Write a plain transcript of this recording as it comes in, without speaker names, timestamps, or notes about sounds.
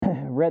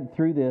read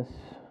through this,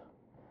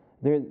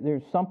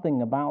 there's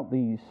something about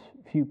these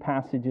few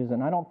passages,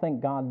 and I don't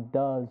think God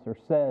does or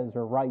says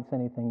or writes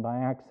anything by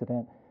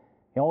accident.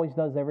 He always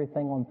does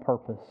everything on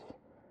purpose.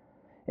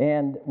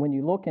 And when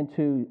you look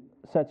into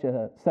such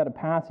a set of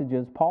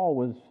passages, Paul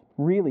was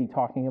really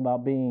talking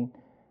about being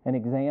an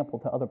example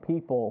to other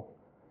people.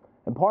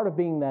 And part of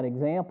being that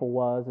example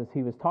was, as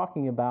he was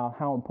talking about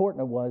how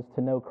important it was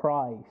to know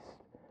Christ.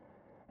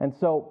 And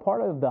so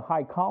part of the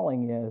high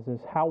calling is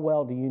how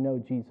well do you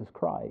know Jesus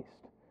Christ?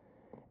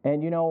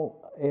 And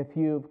if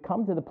you've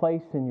come to the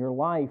place in your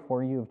life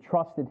where you've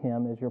trusted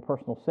Him as your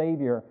personal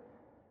Savior,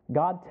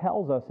 God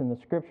tells us in the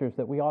Scriptures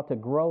that we ought to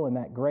grow in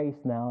that grace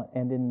now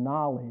and in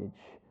knowledge.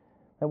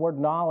 The word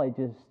knowledge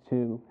is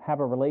to have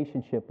a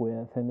relationship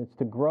with, and it's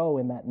to grow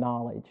in that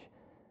knowledge.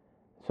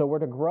 So we're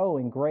to grow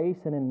in grace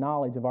and in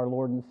knowledge of our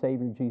Lord and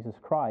Savior Jesus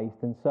Christ.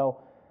 And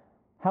so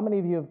how many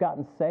of you have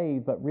gotten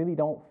saved but really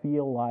don't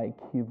feel like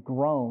you've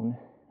grown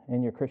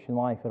in your Christian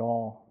life at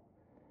all?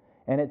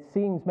 And it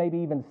seems maybe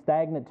even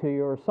stagnant to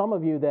you, or some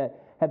of you that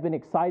have been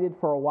excited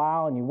for a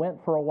while and you went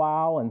for a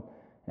while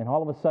and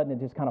all of a sudden it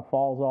just kind of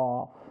falls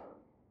off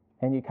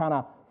and you kind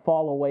of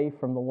fall away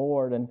from the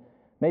Lord and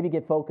maybe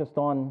get focused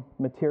on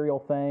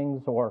material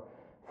things or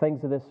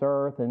things of this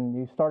earth, and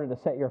you started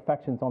to set your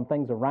affections on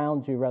things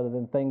around you rather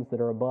than things that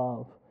are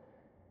above.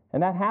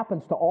 And that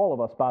happens to all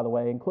of us, by the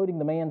way, including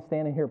the man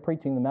standing here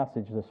preaching the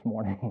message this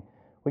morning.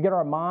 We get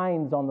our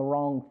minds on the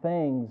wrong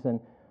things,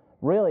 and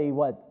really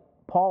what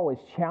Paul is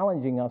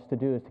challenging us to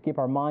do is to keep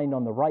our mind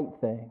on the right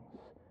things.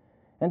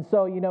 And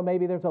so,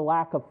 maybe there's a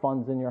lack of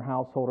funds in your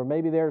household, or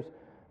maybe there's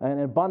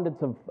an abundance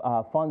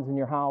of funds in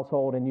your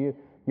household, and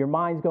your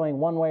mind's going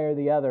one way or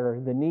the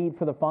other, the need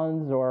for the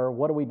funds, or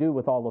what do we do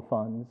with all the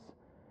funds?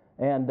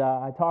 And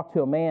I talked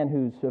to a man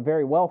who's a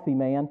very wealthy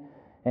man,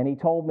 and he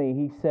told me,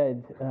 he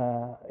said,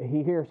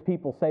 he hears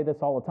people say this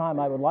all the time,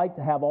 I would like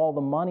to have all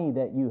the money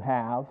that you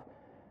have.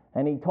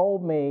 And he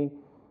told me,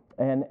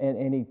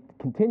 and he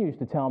continues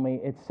to tell me,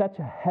 it's such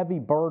a heavy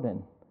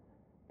burden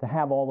to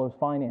have all those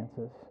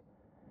finances.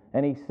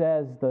 And he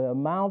says, the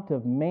amount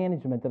of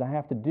management that I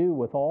have to do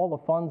with all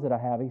the funds that I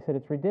have, he said,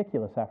 it's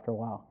ridiculous after a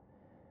while.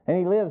 And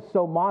he lives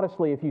so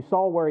modestly. If you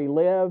saw where he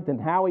lived and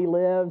how he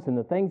lives and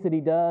the things that he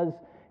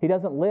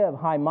doesn't live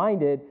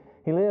high-minded.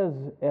 He lives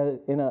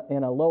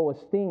in a low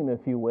esteem,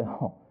 if you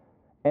will.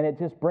 And it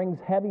just brings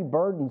heavy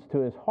burdens to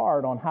his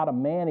heart on how to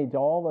manage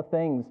all the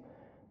things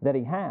that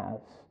he has.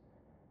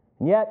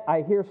 And yet,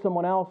 I hear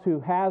someone else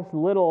who has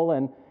little,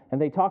 and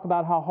they talk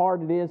about how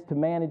hard it is to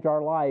manage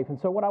our life. And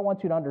so what I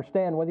want you to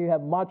understand, whether you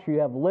have much or you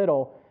have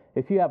little,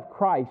 if you have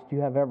Christ,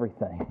 you have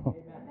everything.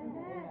 Amen.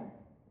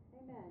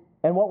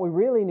 And what we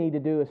really need to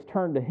do is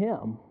turn to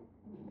Him.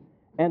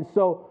 And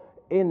so,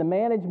 in the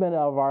management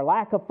of our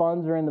lack of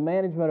funds, or in the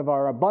management of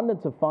our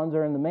abundance of funds,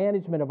 or in the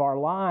management of our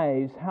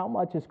lives, how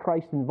much is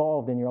Christ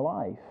involved in your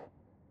life?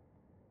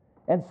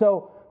 And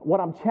so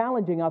what I'm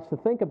challenging us to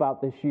think about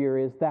this year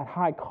is that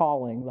high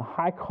calling, the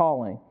high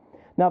calling.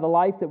 Now, the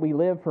life that we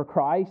live for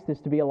Christ is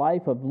to be a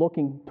life of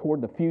looking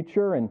toward the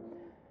future and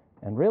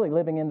really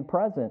living in the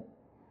present.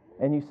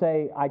 And you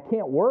say, I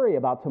can't worry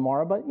about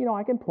tomorrow, but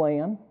I can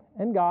plan.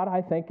 And God,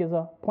 I think, is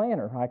a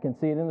planner. I can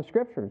see it in the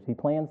Scriptures. He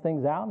plans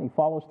things out and He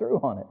follows through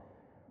on it.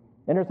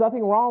 And there's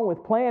nothing wrong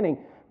with planning,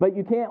 but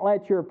you can't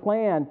let your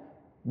plan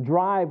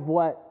drive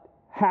what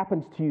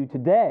happens to you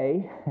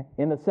today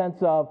in the sense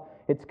of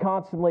it's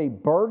constantly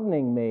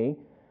burdening me,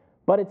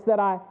 but it's that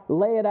I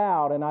lay it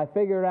out and I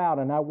figure it out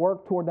and I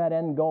work toward that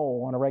end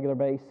goal on a regular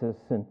basis.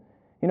 And,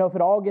 if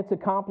it all gets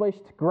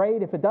accomplished,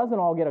 great. If it doesn't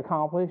all get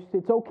accomplished,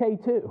 it's okay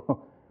too.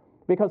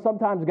 Because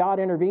sometimes God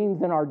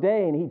intervenes in our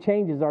day and He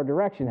changes our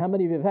direction. How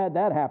many of you have had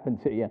that happen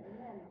to you?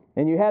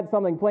 And you had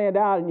something planned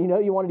out and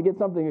you wanted to get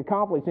something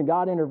accomplished and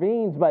God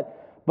intervenes,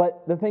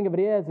 but the thing of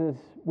it is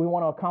we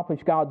want to accomplish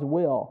God's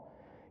will.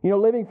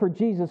 Living for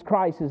Jesus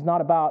Christ is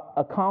not about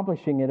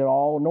accomplishing it at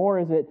all, nor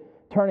is it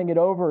turning it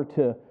over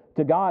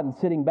to God and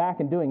sitting back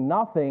and doing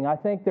nothing. I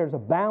think there's a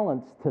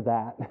balance to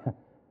that.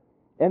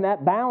 And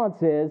that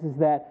balance is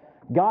that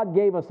God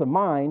gave us a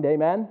mind,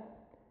 amen?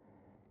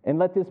 And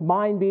let this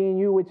mind be in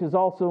you, which is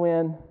also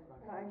in...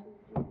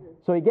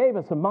 So He gave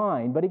us a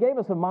mind, but He gave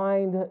us a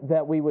mind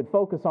that we would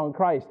focus on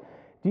Christ.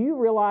 Do you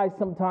realize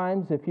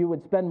sometimes if you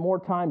would spend more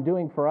time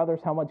doing for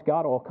others, how much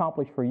God will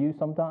accomplish for you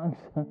sometimes?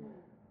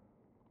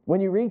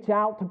 When you reach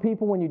out to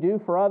people, when you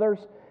do for others,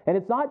 and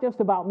it's not just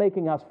about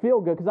making us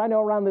feel good, because I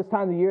know around this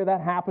time of the year that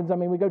happens. I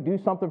mean, we go do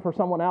something for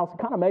someone else, it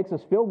kind of makes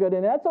us feel good,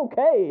 and that's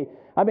okay.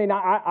 I mean,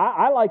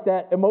 I like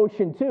that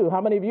emotion too.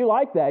 How many of you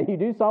like that? You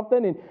do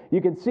something and you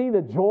can see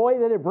the joy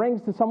that it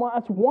brings to someone.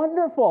 That's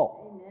wonderful.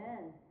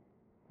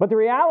 But the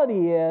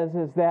reality is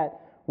that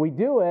we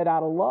do it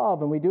out of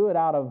love and we do it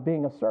out of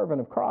being a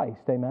servant of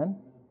Christ. Amen?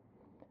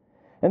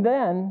 And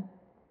then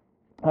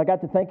I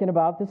got to thinking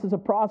about this is a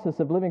process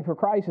of living for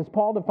Christ. As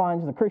Paul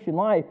defines the Christian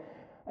life,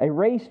 a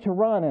race to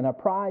run and a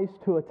prize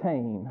to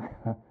attain.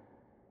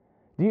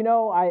 Do you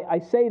know, I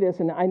say this,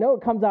 and I know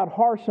it comes out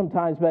harsh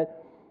sometimes,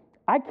 but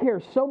I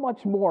care so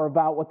much more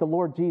about what the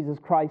Lord Jesus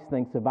Christ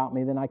thinks about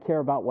me than I care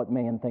about what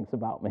man thinks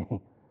about me.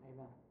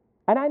 Amen.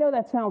 And I know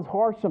that sounds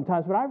harsh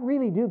sometimes, but I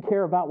really do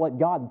care about what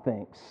God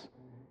thinks.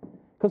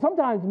 Because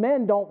sometimes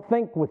men don't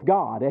think with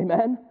God,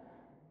 amen?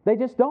 They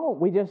just don't.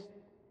 We just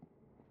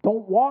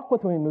don't walk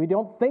with Him. We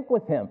don't think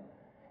with Him.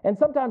 And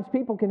sometimes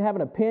people can have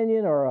an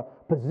opinion or a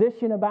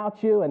position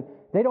about you, and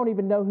they don't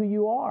even know who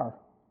you are.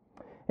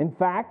 In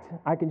fact,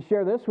 I can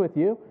share this with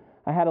you.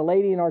 I had a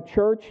lady in our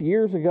church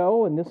years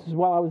ago, and this is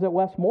while I was at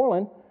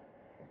Westmoreland.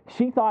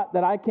 She thought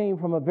that I came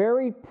from a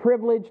very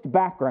privileged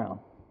background.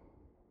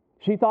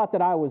 She thought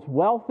that I was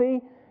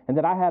wealthy and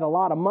that I had a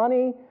lot of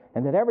money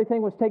and that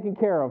everything was taken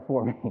care of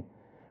for me.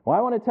 Well, I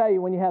want to tell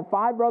you, when you have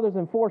 5 brothers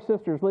and 4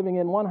 sisters living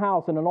in one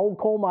house in an old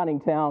coal mining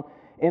town,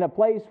 in a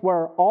place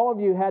where all of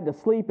you had to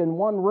sleep in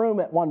one room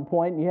at one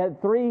point, and you had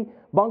 3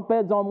 bunk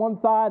beds on one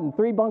side and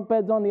 3 bunk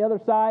beds on the other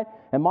side,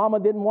 and Mama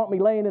didn't want me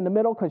laying in the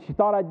middle because she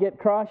thought I'd get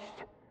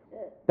crushed,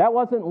 that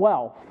wasn't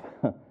wealth.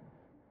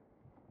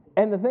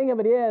 And the thing of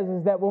it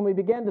is that when we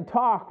began to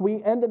talk,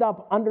 we ended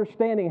up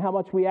understanding how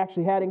much we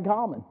actually had in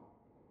common.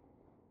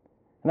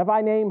 And if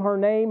I name her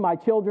name, my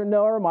children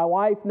know her, my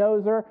wife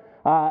knows her.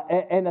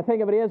 And the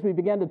thing of it is, we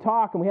began to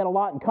talk, and we had a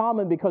lot in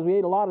common because we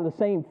ate a lot of the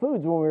same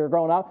foods when we were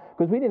growing up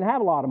because we didn't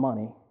have a lot of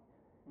money.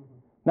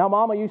 Now,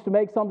 Mama used to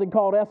make something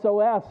called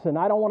SOS, and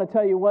I don't want to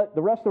tell you what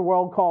the rest of the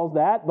world calls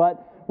that,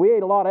 but we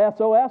ate a lot of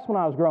SOS when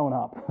I was growing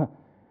up.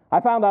 I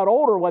found out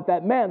older what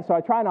that meant, so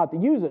I try not to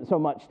use it so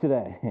much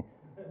today.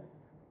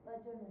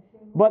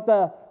 But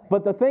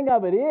the thing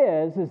of it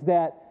is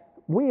that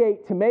we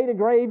ate tomato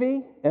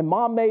gravy, and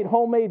Mom made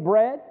homemade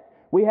bread.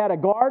 We had a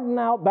garden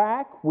out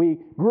back. We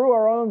grew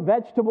our own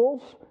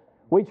vegetables.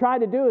 We tried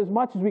to do as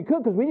much as we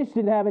could because we just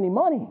didn't have any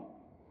money.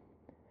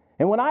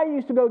 And when I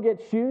used to go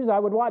get shoes, I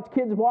would watch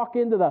kids walk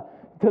into the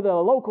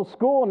local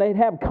school, and they'd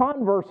have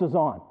Converses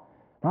on.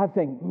 And I'd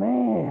think,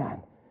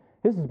 man,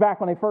 this is back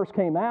when they first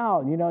came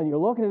out, and you're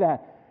looking at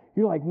that.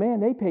 You're like,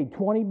 man, they paid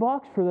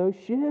 $20 for those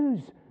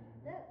shoes.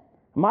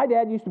 My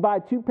dad used to buy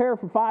 2 pair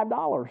for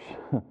 $5.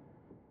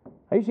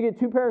 I used to get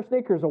 2 pair of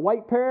sneakers, a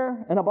white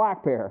pair and a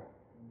black pair.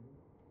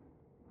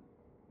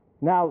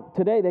 Now,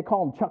 today they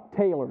call them Chuck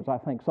Taylors, I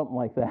think, something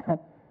like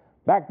that.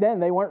 Back then,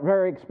 they weren't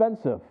very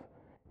expensive.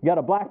 You got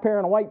a black pair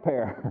and a white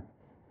pair.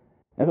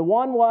 And the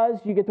one was,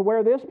 you get to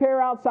wear this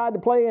pair outside to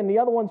play, and the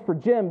other one's for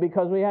gym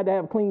because we had to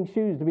have clean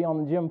shoes to be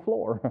on the gym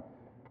floor.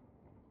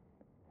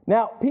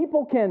 Now,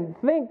 people can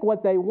think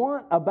what they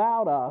want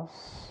about us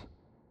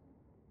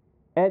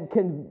and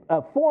can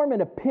form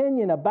an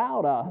opinion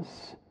about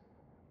us,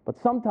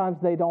 but sometimes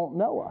they don't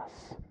know us.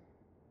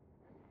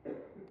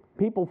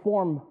 People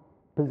form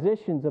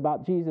positions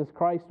about Jesus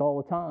Christ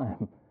all the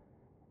time,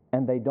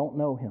 and they don't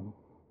know Him.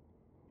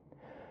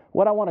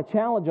 What I want to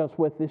challenge us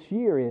with this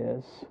year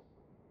is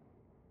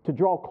to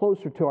draw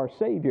closer to our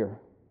Savior.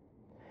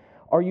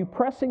 Are you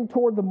pressing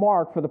toward the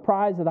mark for the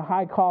prize of the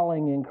high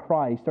calling in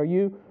Christ? Are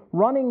you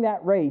running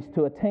that race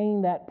to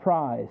attain that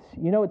prize?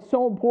 It's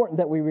so important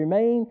that we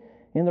remain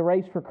in the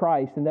race for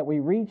Christ and that we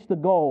reach the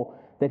goal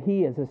that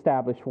He has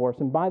established for us.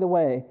 And by the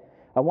way,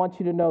 I want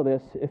you to know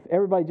this. If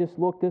everybody just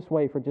look this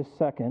way for just a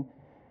second,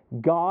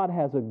 God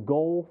has a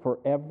goal for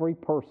every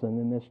person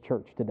in this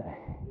church today.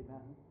 Amen.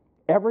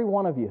 Every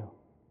one of you.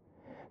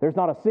 There's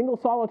not a single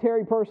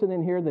solitary person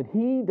in here that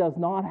He does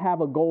not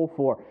have a goal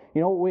for.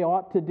 You know what we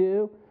ought to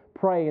do?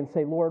 Pray and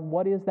say, Lord,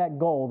 what is that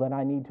goal that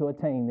I need to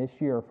attain this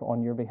year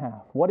on your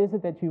behalf? What is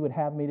it that you would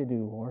have me to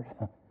do, Lord?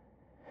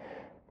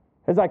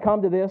 As I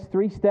come to this,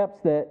 3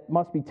 steps that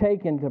must be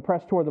taken to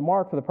press toward the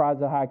mark for the prize of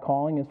the high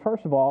calling is,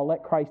 first of all,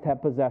 let Christ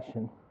have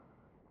possession.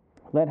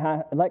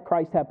 Let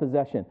Christ have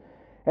possession.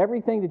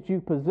 Everything that you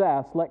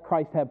possess, let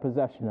Christ have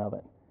possession of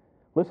it.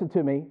 Listen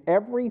to me.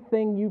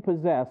 Everything you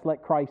possess,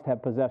 let Christ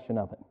have possession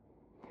of it.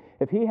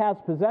 If He has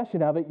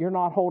possession of it, you're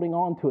not holding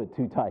on to it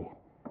too tight.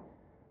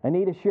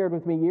 Anita shared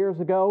with me years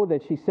ago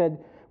that she said,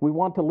 we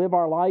want to live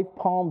our life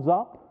palms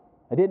up.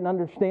 I didn't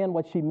understand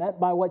what she meant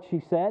by what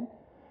she said,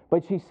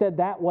 but she said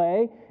that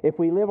way, if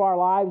we live our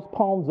lives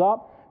palms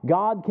up,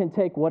 God can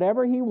take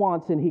whatever He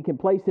wants and He can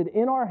place it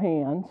in our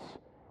hands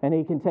and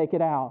He can take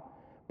it out.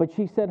 But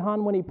she said,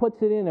 hon, when He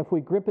puts it in, if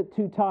we grip it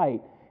too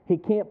tight, He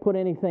can't put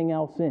anything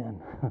else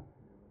in.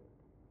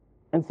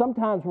 And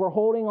sometimes we're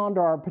holding on to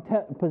our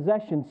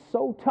possessions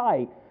so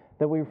tight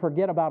that we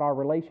forget about our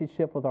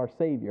relationship with our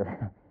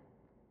Savior.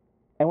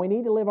 And we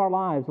need to live our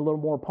lives a little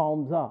more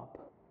palms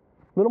up,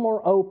 a little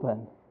more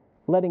open,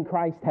 letting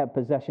Christ have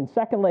possession.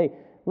 Secondly,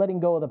 letting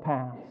go of the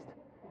past.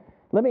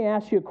 Let me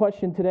ask you a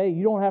question today.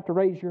 You don't have to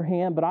raise your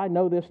hand, but I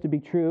know this to be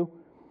true.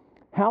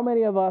 How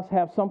many of us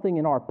have something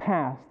in our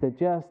past that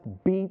just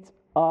beats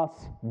us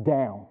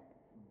down?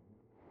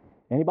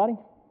 Anybody?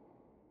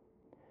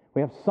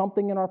 We have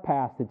something in our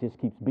past that just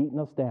keeps beating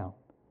us down.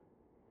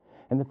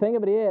 And the thing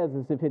of it is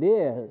if it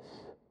is,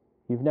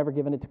 you've never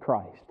given it to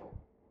Christ.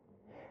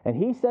 And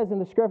He says in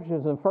the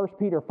Scriptures in 1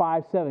 Peter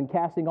 5:7,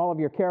 casting all of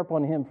your care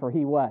upon Him, for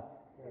He what?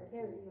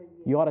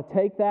 You ought to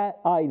take that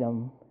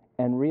item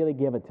and really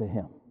give it to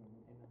Him.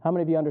 How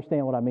many of you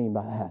understand what I mean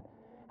by that?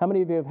 How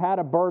many of you have had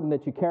a burden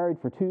that you carried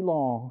for too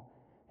long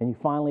and you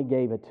finally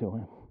gave it to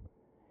Him?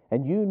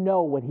 And you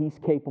know what He's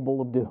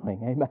capable of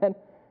doing. Amen?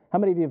 How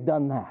many of you have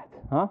done that?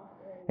 Huh?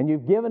 And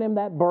you've given Him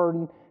that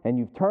burden and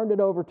you've turned it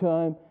over to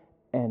Him,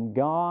 and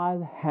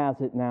God has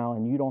it now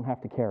and you don't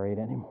have to carry it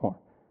anymore.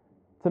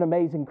 It's an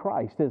amazing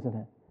Christ, isn't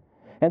it?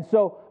 And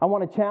so I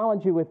want to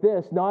challenge you with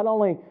this, not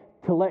only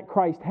to let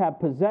Christ have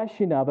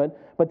possession of it,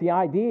 but the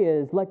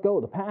idea is let go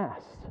of the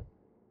past.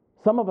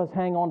 Some of us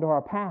hang on to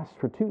our past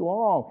for too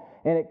long,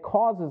 and it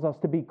causes us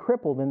to be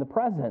crippled in the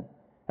present.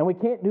 And we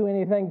can't do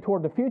anything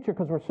toward the future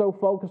because we're so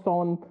focused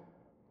on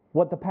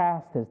what the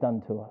past has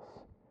done to us.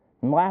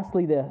 And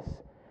lastly, this.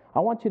 I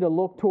want you to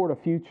look toward a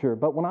future.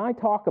 But when I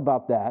talk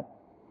about that,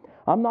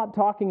 I'm not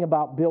talking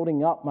about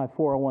building up my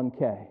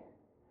 401k.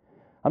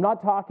 I'm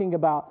not talking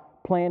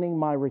about planning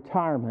my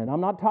retirement.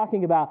 I'm not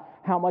talking about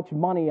how much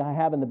money I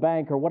have in the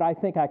bank or what I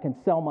think I can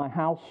sell my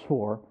house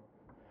for.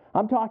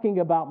 I'm talking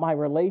about my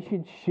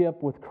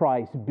relationship with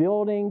Christ,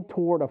 building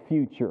toward a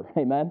future.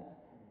 Amen?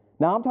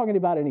 Now, I'm talking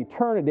about an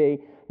eternity,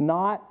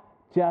 not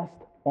just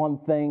on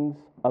things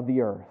of the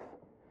earth.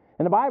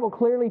 And the Bible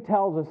clearly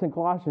tells us in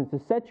Colossians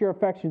to set your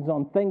affections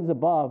on things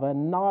above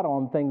and not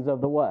on things of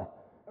the what?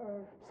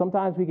 Earth.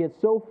 Sometimes we get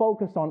so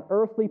focused on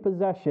earthly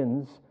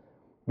possessions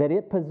that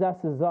it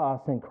possesses us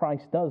and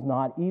Christ does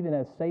not. Even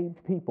as saved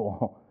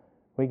people,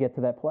 we get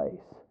to that place.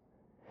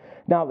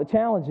 Now, the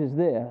challenge is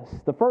this.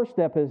 The first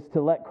step is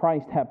to let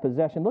Christ have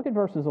possession. Look at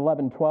verses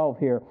 11 and 12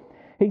 here.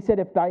 He said,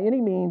 if by any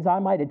means I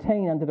might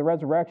attain unto the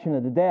resurrection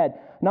of the dead,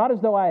 not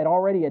as though I had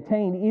already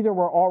attained, either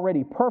were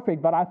already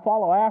perfect, but I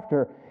follow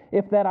after,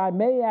 if that I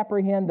may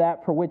apprehend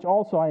that for which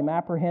also I am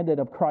apprehended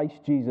of Christ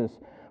Jesus.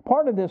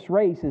 Part of this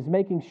race is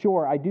making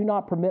sure I do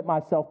not permit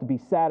myself to be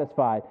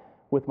satisfied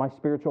with my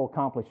spiritual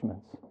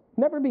accomplishments.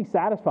 Never be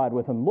satisfied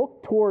with them.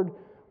 Look toward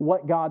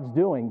what God's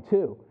doing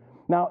too.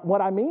 Now,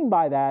 what I mean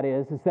by that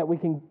is that we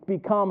can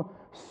become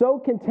so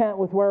content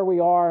with where we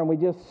are,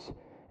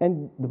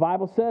 and the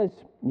Bible says,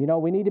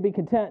 we need to be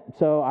content.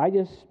 So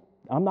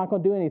I'm not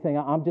going to do anything.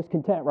 I'm just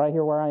content right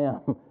here where I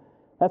am.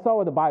 That's not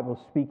what the Bible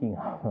is speaking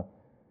of.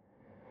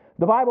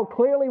 The Bible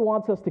clearly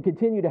wants us to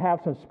continue to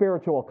have some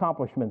spiritual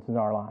accomplishments in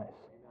our lives.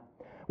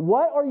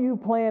 What are you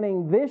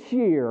planning this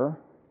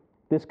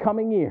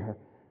coming year,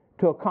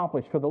 to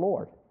accomplish for the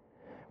Lord?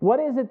 What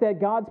is it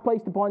that God's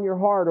placed upon your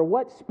heart, or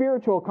what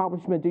spiritual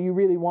accomplishment do you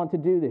really want to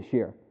do this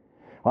year?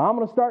 Well, I'm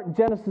going to start in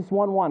Genesis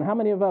 1:1. How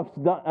many of us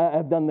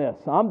have done this?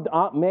 I'm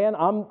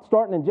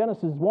starting in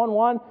Genesis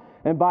 1:1,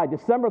 and by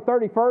December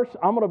 31st,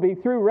 I'm going to be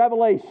through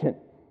Revelation.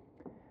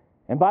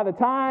 And by the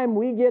time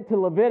we get to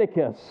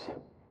Leviticus,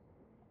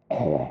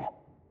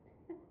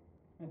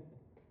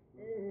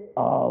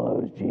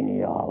 all those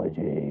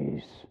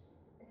genealogies,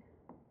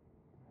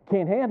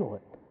 can't handle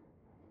it.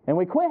 And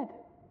we quit.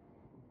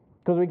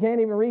 Because we can't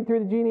even read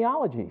through the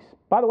genealogies.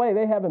 By the way,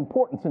 they have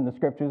importance in the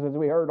Scriptures, as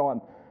we heard on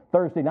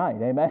Thursday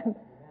night. Amen?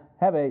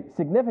 Have a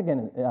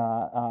significant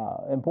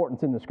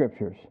importance in the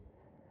Scriptures.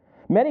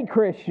 Many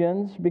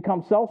Christians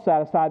become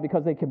self-satisfied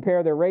because they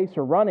compare their race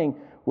or running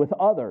with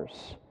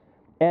others.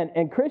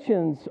 And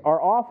Christians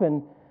are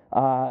often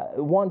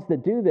ones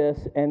that do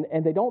this, and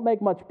they don't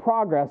make much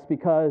progress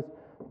because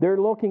they're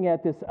looking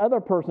at this other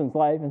person's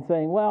life and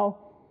saying,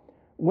 well,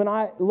 when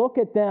I look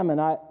at them and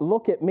I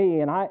look at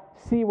me and I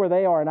see where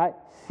they are and I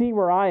see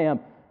where I am,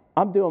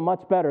 I'm doing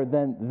much better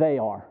than they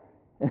are.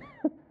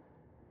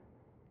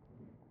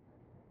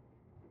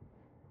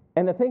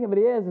 And the thing of it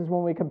is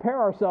when we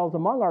compare ourselves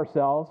among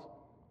ourselves,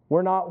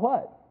 we're not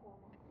what?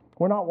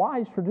 We're not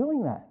wise for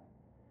doing that.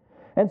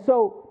 And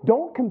so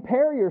don't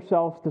compare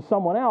yourselves to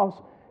someone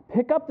else.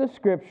 Pick up the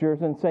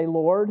Scriptures and say,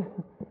 Lord,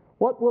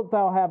 what wilt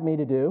thou have me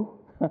to do?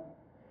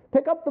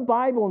 Pick up the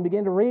Bible and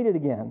begin to read it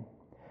again.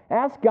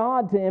 Ask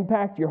God to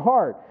impact your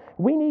heart.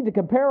 We need to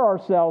compare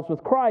ourselves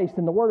with Christ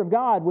and the Word of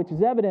God, which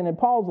is evident in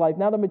Paul's life.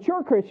 Now, the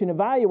mature Christian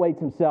evaluates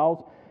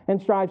himself and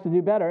strives to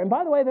do better. And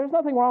by the way, there's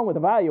nothing wrong with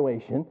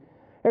evaluation.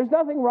 There's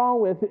nothing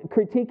wrong with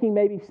critiquing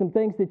maybe some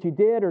things that you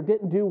did or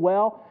didn't do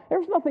well.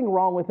 There's nothing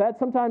wrong with that.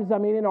 Sometimes,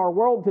 in our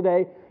world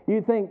today,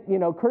 you think,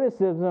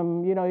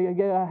 criticism, you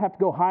have to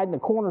go hide in a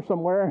corner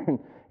somewhere and,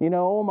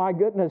 oh my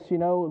goodness,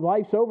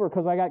 life's over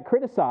because I got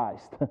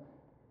criticized.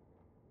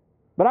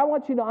 But I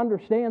want you to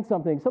understand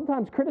something.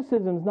 Sometimes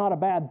criticism is not a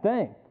bad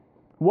thing.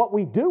 What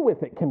we do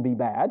with it can be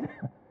bad.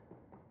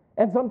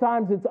 And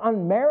sometimes it's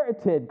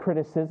unmerited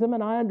criticism,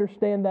 and I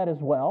understand that as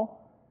well.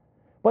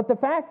 But the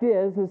fact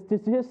is to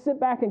just sit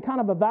back and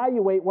kind of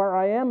evaluate where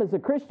I am as a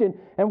Christian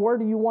and where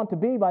do you want to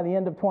be by the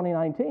end of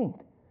 2019.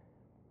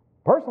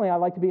 Personally, I'd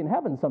like to be in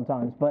heaven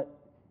sometimes, but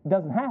it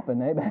doesn't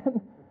happen,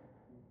 amen?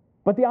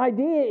 But the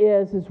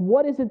idea is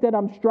what is it that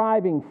I'm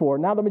striving for?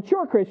 Now, the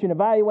mature Christian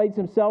evaluates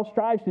himself,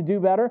 strives to do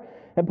better,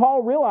 and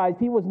Paul realized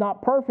he was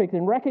not perfect,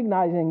 and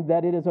recognizing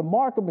that it is a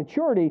mark of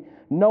maturity,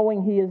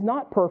 knowing he is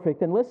not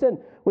perfect. And listen,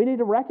 we need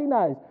to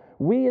recognize,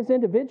 we as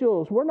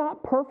individuals, we're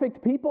not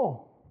perfect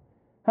people.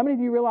 How many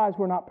of you realize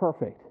we're not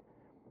perfect?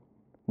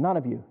 None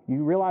of you.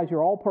 You realize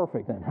you're all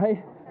perfect then,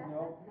 right?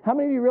 No. How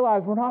many of you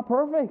realize we're not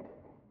perfect?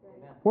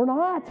 We're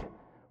not.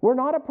 We're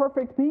not a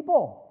perfect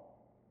people.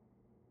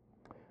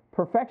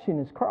 Perfection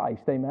is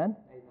Christ, amen?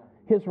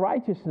 His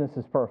righteousness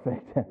is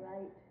perfect. Right.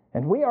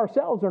 And we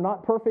ourselves are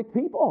not perfect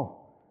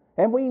people.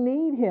 And we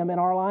need Him in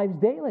our lives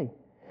daily.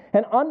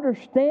 And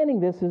understanding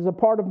this is a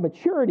part of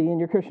maturity in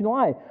your Christian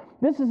life.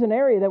 This is an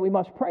area that we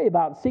must pray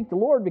about and seek the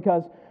Lord,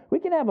 because we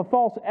can have a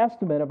false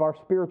estimate of our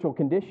spiritual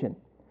condition.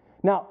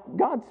 Now,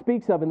 God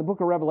speaks of in the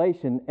book of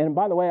Revelation, and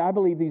by the way, I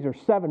believe these are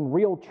 7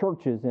 real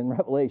churches in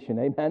Revelation,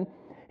 amen?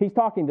 He's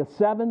talking to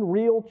 7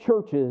 real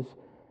churches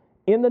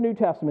in the New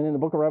Testament in the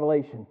book of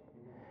Revelation.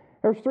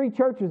 There's 3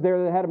 churches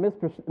there that had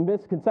a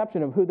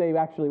misconception of who they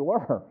actually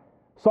were.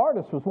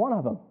 Sardis was one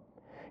of them.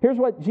 Here's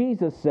what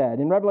Jesus said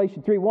in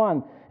Revelation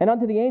 3:1, "And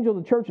unto the angel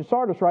of the church of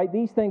Sardis write,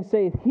 These things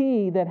saith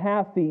he that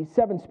hath the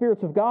 7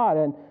 spirits of God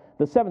and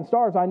the 7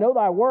 stars. I know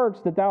thy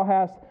works, that thou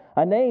hast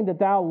a name, that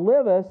thou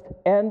livest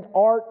and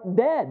art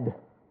dead."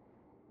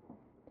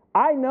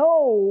 I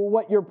know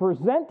what you're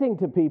presenting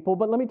to people,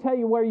 but let me tell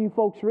you where you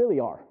folks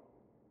really are.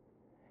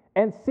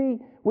 And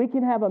see, we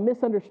can have a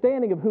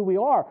misunderstanding of who we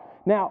are.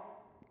 Now,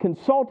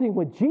 consulting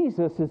with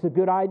Jesus is a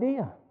good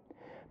idea.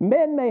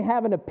 Men may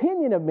have an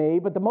opinion of me,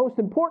 but the most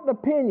important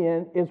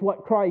opinion is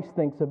what Christ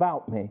thinks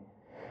about me.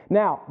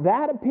 Now,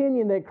 that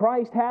opinion that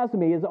Christ has of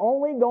me is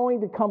only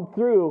going to come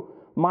through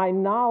my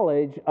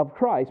knowledge of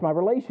Christ, my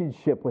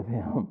relationship with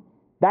Him.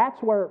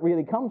 That's where it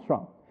really comes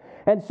from.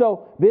 And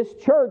so this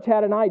church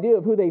had an idea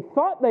of who they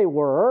thought they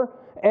were,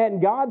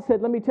 and God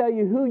said, let me tell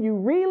you who you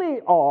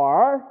really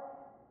are.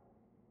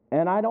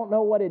 And I don't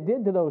know what it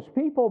did to those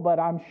people, but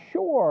I'm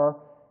sure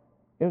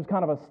it was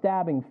kind of a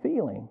stabbing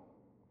feeling.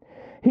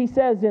 He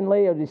says in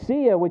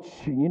Laodicea, which,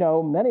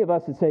 many of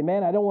us would say,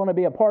 man, I don't want to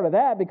be a part of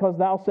that, because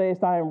thou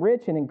sayest, I am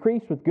rich and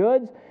increased with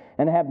goods,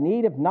 and have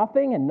need of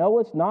nothing, and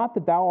knowest not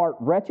that thou art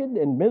wretched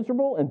and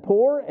miserable and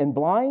poor and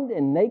blind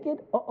and naked.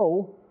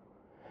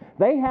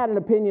 They had an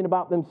opinion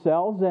about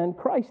themselves, and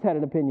Christ had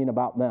an opinion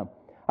about them.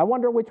 I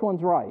wonder which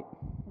one's right.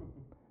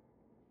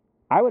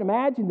 I would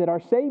imagine that our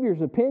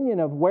Savior's opinion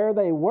of where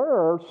they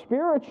were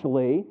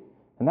spiritually,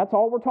 and that's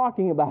all we're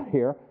talking about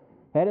here,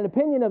 had an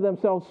opinion of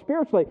themselves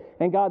spiritually,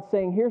 and God's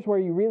saying, here's where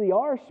you really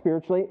are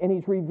spiritually, and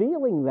He's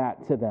revealing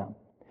that to them.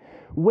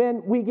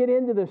 When we get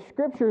into the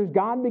Scriptures,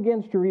 God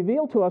begins to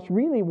reveal to us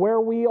really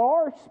where we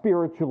are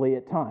spiritually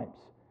at times.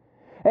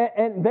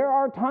 And there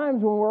are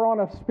times when we're on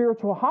a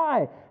spiritual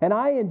high, and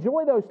I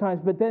enjoy those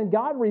times, but then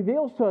God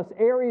reveals to us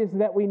areas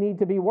that we need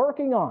to be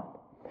working on.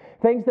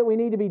 Things that we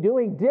need to be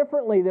doing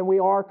differently than we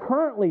are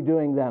currently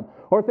doing them,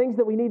 or things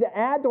that we need to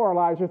add to our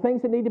lives, or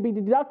things that need to be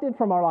deducted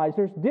from our lives.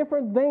 There's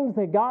different things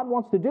that God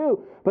wants to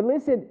do. But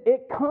listen,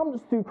 it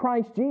comes through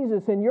Christ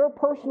Jesus and your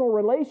personal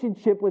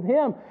relationship with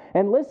Him.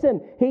 And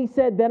listen, He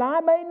said, that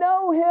I may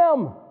know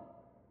Him.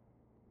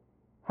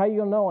 How are you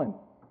going to know Him?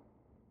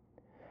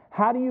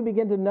 How do you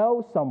begin to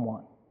know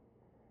someone?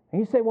 And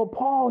you say, well,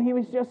 Paul, he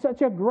was just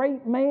such a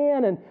great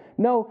man. And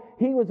no,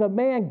 he was a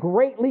man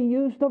greatly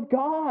used of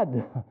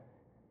God.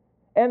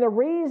 And the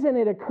reason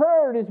it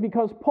occurred is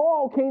because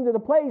Paul came to the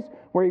place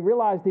where he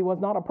realized he was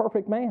not a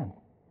perfect man.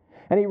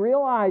 And he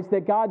realized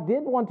that God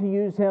did want to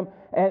use him.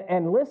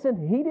 And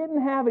listen, he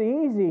didn't have it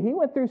easy. He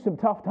went through some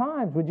tough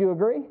times. Would you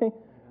agree?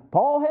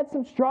 Paul had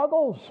some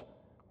struggles.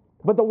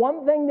 But the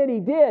one thing that he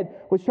did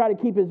was try to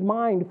keep his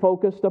mind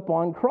focused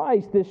upon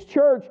Christ. This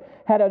church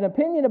had an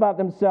opinion about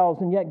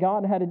themselves, and yet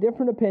God had a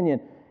different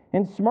opinion.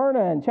 In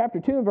Smyrna, in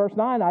chapter 2, verse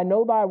 9, I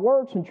know thy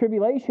works and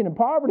tribulation and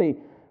poverty,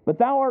 but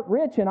thou art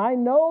rich, and I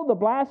know the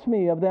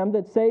blasphemy of them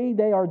that say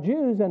they are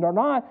Jews and are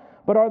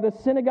not, but are the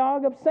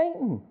synagogue of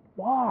Satan.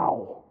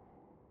 Wow.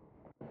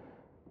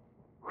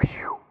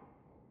 Whew.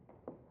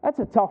 That's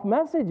a tough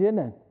message, isn't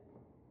it?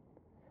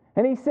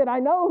 And he said, I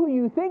know who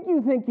you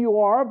think you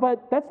are,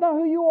 but that's not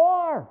who you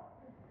are.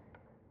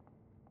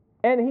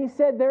 And he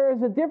said, there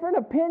is a different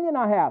opinion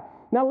I have.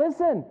 Now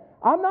listen,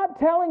 I'm not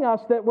telling us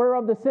that we're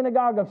of the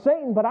synagogue of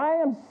Satan, but I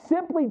am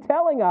simply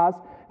telling us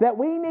that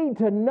we need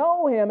to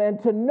know Him,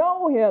 and to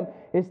know Him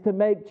is to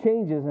make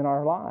changes in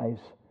our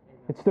lives.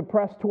 It's to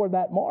press toward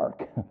that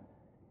mark.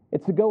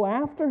 It's to go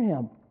after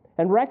Him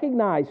and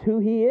recognize who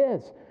He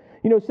is.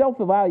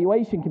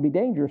 Self-evaluation can be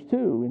dangerous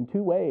too, in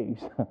 2 ways.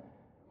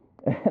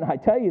 And I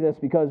tell you this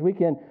because we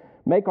can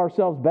make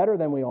ourselves better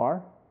than we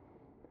are.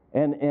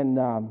 And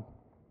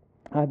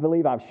I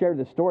believe I've shared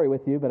this story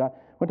with you, but I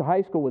went to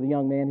high school with a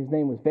young man. His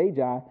name was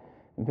Vijay,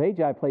 and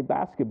Vijay played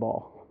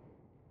basketball.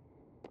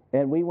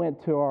 And we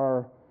went to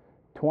our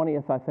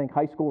 20th, I think,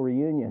 high school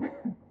reunion.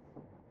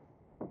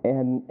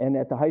 And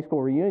at the high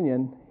school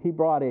reunion, he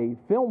brought a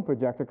film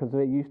projector because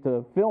they used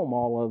to film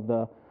all of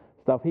the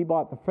stuff. He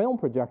bought the film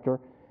projector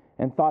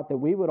and thought that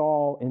we would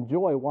all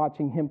enjoy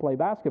watching him play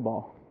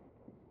basketball.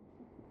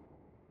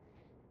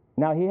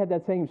 Now, he had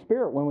that same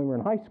spirit when we were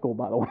in high school,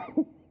 by the way.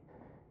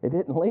 It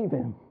didn't leave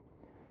him.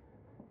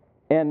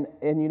 And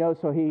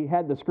so he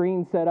had the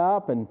screen set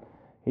up, and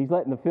he's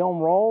letting the film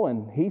roll,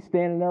 and he's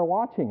standing there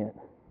watching it.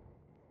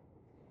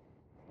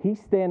 He's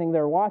standing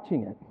there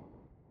watching it,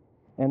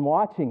 and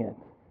watching it,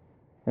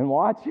 and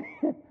watching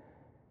it.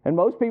 And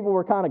most people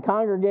were kind of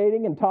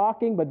congregating and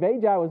talking, but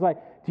Vajai was like,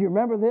 do you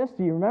remember this?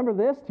 Do you remember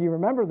this? Do you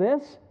remember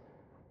this?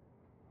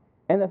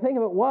 And the thing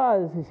of it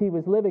was, is he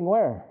was living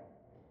where?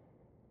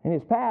 In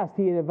his past,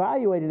 he had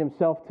evaluated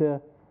himself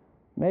to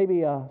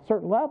maybe a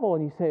certain level,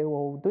 and you say,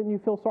 well, didn't you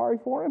feel sorry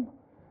for him?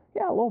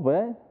 Yeah, a little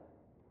bit.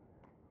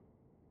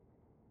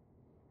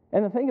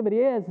 And the thing of it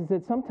is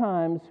that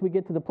sometimes we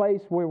get to the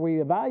place where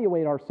we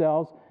evaluate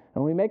ourselves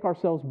and we make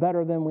ourselves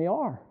better than we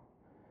are.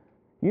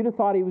 You'd have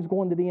thought he was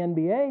going to the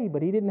NBA,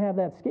 but he didn't have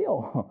that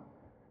skill.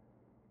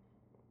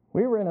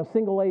 We were in a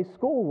single A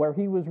school where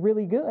he was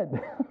really good.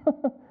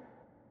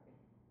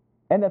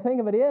 And the thing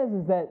of it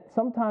is that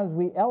sometimes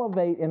we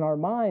elevate in our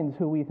minds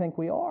who we think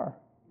we are,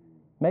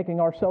 making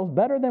ourselves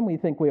better than we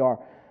think we are.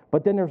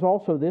 But then there's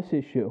also this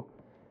issue,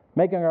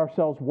 making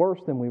ourselves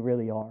worse than we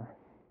really are.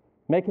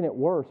 Making it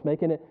worse,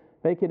 making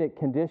it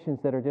conditions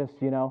that are just,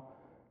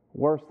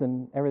 worse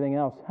than everything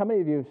else. How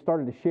many of you have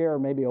started to share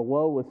maybe a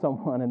woe with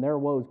someone and their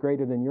woe is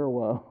greater than your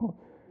woe?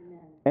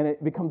 And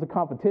it becomes a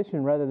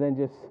competition rather than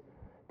just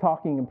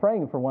talking and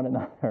praying for one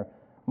another.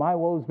 My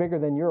woe is bigger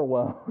than your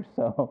woe.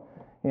 So,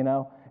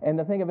 and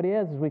the thing of it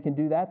is we can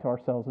do that to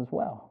ourselves as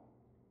well.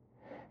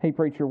 Hey,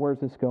 preacher, where's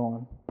this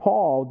going?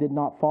 Paul did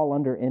not fall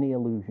under any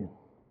illusion,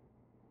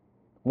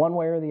 one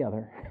way or the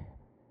other.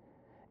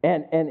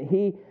 And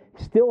he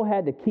still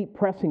had to keep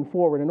pressing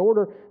forward in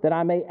order that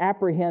I may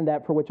apprehend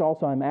that for which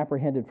also I'm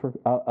apprehended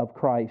of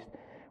Christ.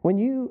 When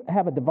you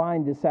have a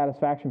divine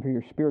dissatisfaction for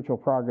your spiritual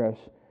progress,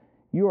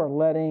 you are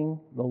letting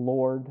the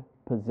Lord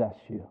possess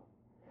you.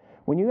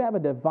 When you have a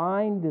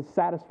divine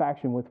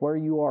dissatisfaction with where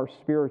you are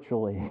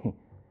spiritually,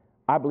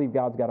 I believe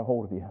God's got a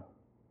hold of you.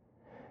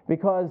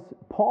 Because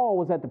Paul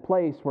was at the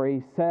place where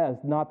he says,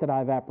 not that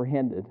I've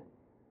apprehended.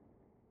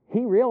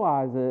 He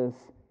realizes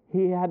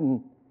he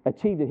hadn't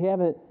achieved it. He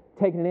hadn't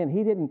taken it in.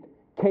 He didn't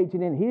cage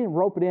it in. He didn't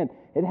rope it in.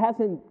 It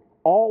hasn't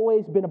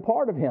always been a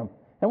part of him.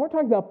 And we're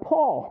talking about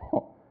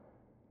Paul.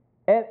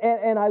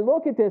 And I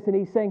look at this and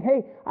he's saying,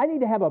 hey, I need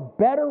to have a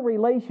better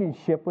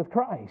relationship with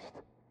Christ.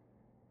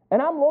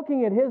 And I'm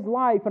looking at his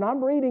life and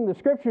I'm reading the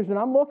scriptures and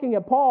I'm looking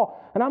at Paul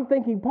and I'm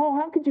thinking, Paul,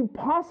 how could you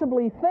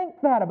possibly think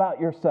that about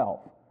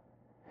yourself?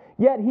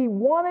 Yet he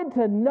wanted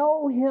to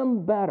know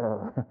him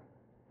better.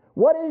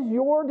 What is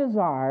your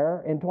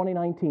desire in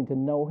 2019? To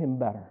know him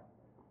better,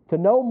 to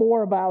know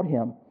more about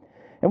him.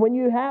 And when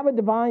you have a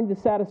divine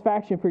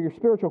dissatisfaction for your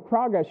spiritual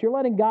progress, you're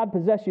letting God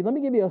possess you. Let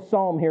me give you a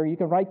psalm here. You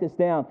can write this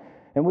down,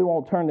 and we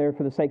won't turn there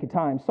for the sake of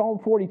time. Psalm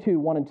 42,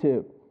 1 and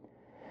 2.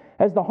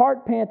 As the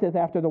hart panteth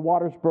after the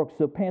water's brook,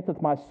 so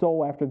panteth my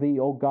soul after thee,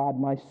 O God.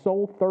 My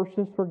soul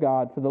thirsteth for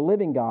God, for the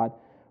living God.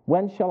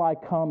 When shall I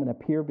come and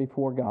appear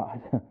before God?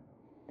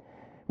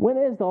 When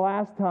is the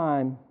last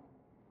time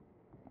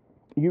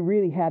you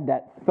really had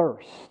that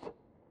thirst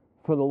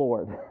for the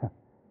Lord?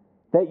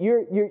 That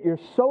you're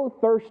so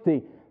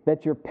thirsty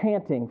that you're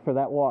panting for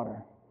that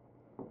water.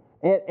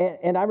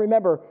 And I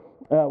remember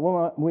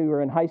when we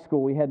were in high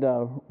school, we had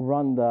to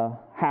run the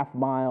half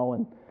mile,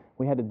 and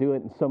we had to do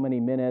it in so many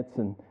minutes,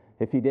 and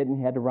if you didn't,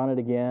 you had to run it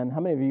again.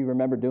 How many of you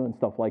remember doing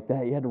stuff like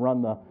that? You had to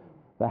run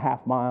the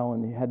half mile,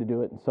 and you had to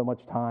do it in so much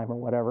time or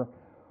whatever.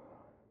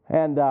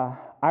 And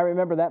I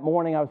remember that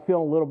morning I was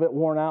feeling a little bit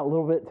worn out, a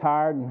little bit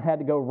tired, and had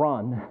to go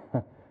run.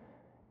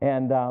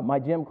 And my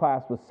gym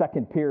class was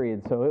second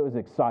period, so it was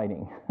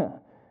exciting.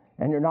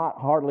 And you're not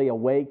hardly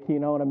awake, you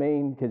know what I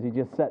mean? Because you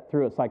just sat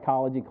through a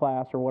psychology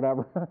class or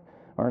whatever,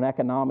 or an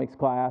economics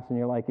class, and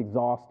you're like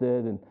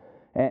exhausted,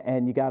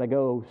 and you got to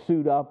go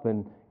suit up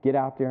and get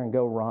out there and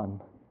go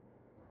run.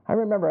 I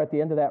remember at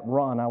the end of that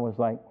run, I was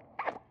like,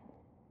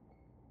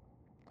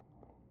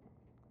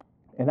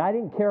 and I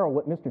didn't care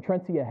what Mr.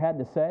 Trencia had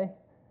to say.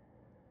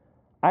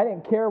 I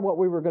didn't care what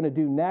we were going to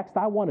do next.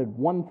 I wanted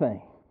one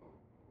thing.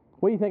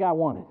 What do you think I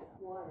wanted?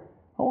 Water.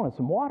 I wanted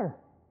some water.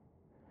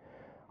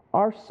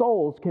 Our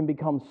souls can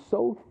become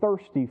so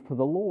thirsty for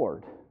the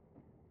Lord,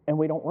 and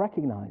we don't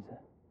recognize it.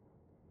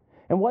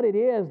 And what it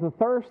is, the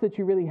thirst that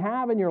you really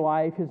have in your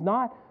life is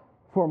not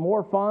for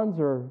more funds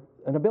or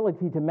an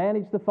ability to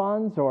manage the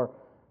funds or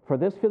for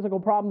this physical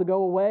problem to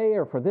go away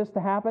or for this to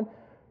happen.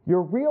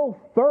 Your real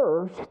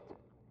thirst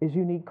is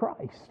you need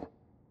Christ.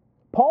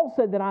 Paul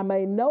said that I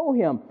may know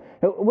him.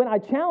 When I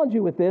challenge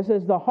you with this,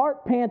 as the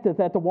hart panteth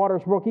at the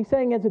water's brook, he's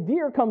saying as a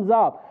deer comes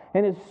up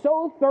and is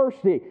so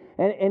thirsty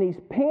and he's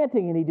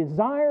panting and he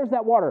desires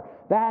that water,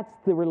 that's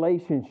the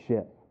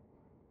relationship.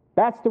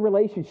 That's the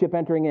relationship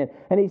entering in.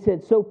 And he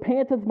said, so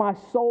panteth my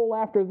soul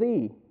after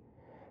thee.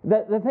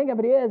 The thing of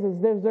it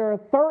is there a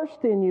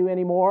thirst in you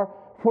anymore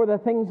for the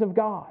things of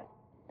God.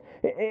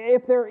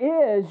 If there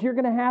is, you're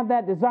going to have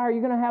that desire.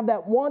 You're going to have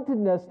that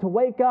wantedness to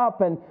wake up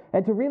and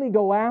to really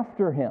go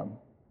after him.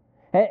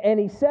 And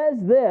he says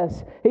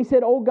this. He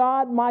said, O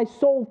God, my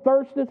soul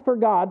thirsteth for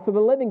God, for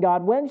the living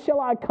God. When shall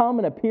I come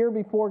and appear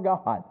before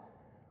God?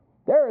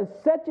 There is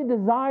such a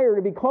desire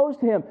to be close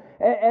to him,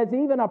 as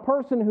even a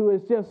person who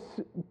is just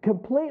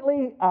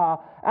completely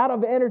out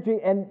of energy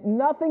and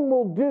nothing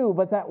will do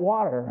but that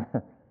water.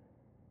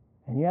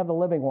 And you have the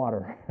living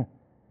water.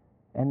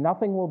 And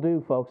nothing will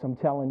do, folks, I'm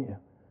telling you.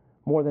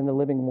 more than the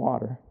living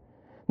water.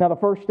 Now, the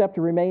first step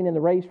to remain in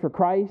the race for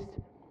Christ,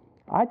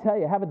 I tell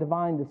you, have a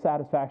divine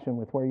dissatisfaction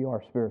with where you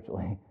are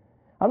spiritually.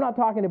 I'm not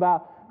talking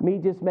about me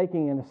just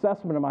making an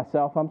assessment of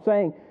myself. I'm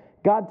saying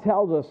God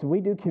tells us, and we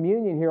do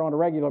communion here on a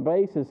regular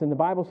basis, and the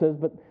Bible says,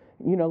 but,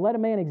 let a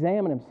man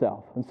examine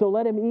himself. And so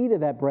let him eat of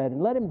that bread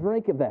and let him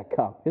drink of that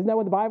cup. Isn't that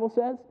what the Bible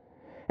says?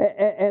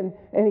 And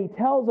he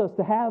tells us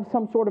to have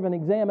some sort of an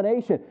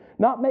examination,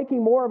 not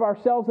making more of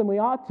ourselves than we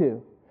ought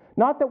to.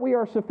 Not that we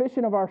are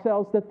sufficient of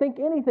ourselves to think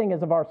anything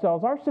is of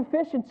ourselves. Our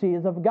sufficiency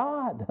is of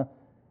God.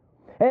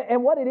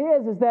 And what it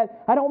is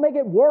that I don't make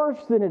it worse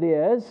than it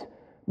is,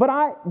 but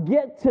I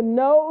get to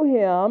know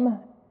Him,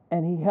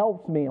 and He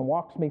helps me and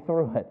walks me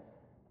through it.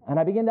 And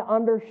I begin to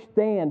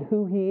understand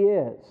who He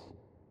is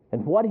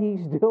and what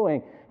He's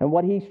doing and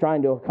what He's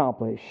trying to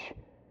accomplish.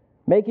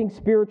 Making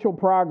spiritual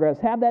progress.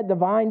 Have that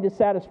divine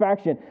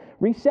dissatisfaction.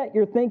 Reset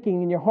your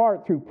thinking in your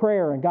heart through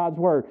prayer and God's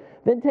Word.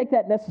 Then take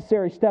that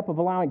necessary step of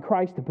allowing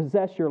Christ to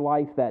possess your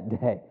life that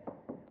day.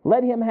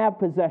 Let Him have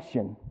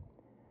possession.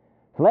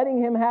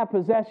 Letting Him have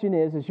possession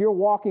is, as you're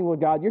walking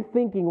with God, you're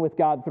thinking with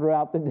God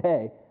throughout the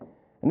day.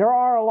 And there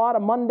are a lot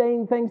of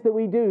mundane things that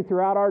we do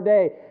throughout our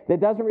day that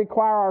doesn't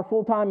require our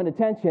full time and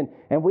attention,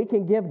 and we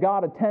can give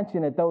God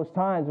attention at those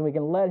times, and we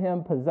can let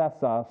Him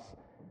possess us.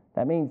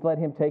 That means let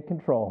Him take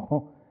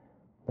control.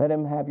 Let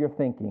Him have your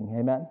thinking.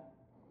 Amen?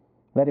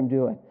 Let Him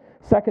do it.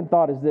 Second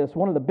thought is this.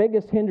 One of the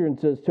biggest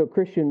hindrances to a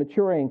Christian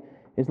maturing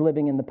is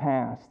living in the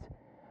past.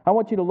 I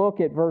want you to look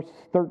at verse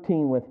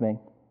 13 with me.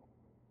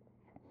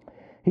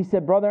 He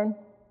said, brethren,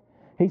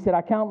 he said,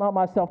 I count not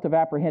myself to have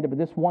apprehended, but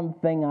this one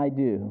thing I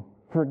do,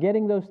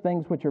 forgetting those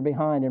things which are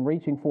behind and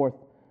reaching forth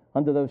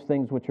unto those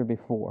things which are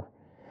before.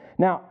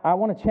 Now, I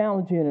want to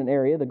challenge you in an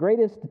area. The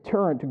greatest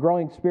deterrent to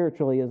growing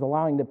spiritually is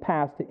allowing the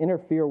past to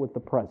interfere with the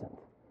present.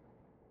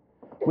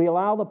 We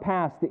allow the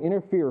past to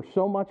interfere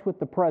so much with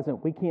the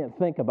present, we can't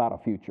think about a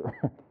future.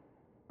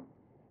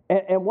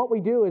 and what we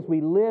do is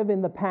we live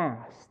in the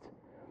past.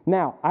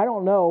 Now, I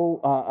don't know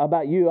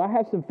about you. I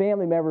have some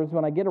family members,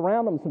 when I get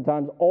around them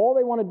sometimes, all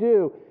they want to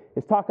do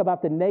is talk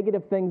about the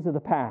negative things of the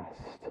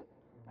past.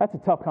 That's a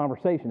tough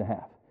conversation to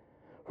have.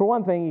 For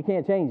one thing, you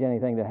can't change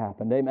anything that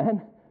happened,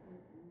 amen?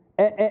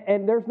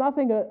 And there's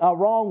nothing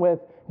wrong with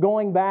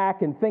going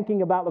back and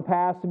thinking about the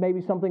past and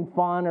maybe something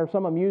fun or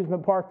some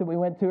amusement park that we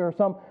went to or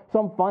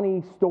some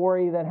funny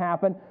story that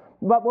happened.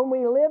 But when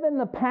we live in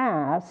the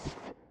past,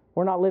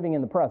 we're not living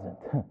in the present.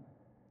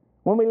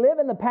 When we live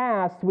in the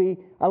past, we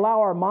allow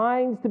our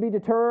minds to be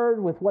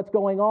deterred with what's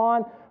going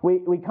on.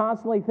 We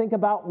constantly think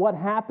about what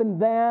happened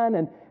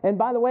then. And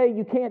by the way,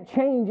 you can't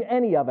change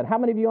any of it. How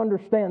many of you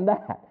understand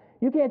that?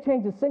 You can't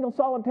change a single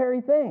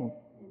solitary thing.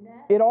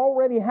 It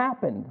already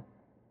happened.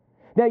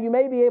 Now, you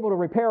may be able to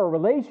repair a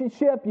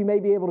relationship. You may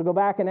be able to go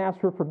back and ask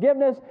for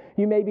forgiveness.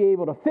 You may be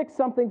able to fix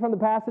something from the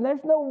past. And there's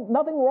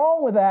nothing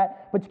wrong with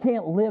that, but you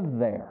can't live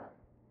there.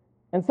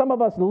 And some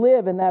of us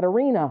live in that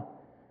arena.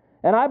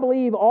 And I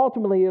believe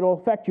ultimately it'll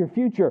affect your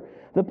future.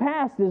 The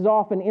past is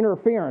often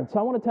interference.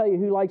 I want to tell you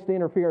who likes to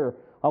interfere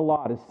a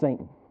lot is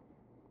Satan.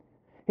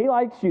 He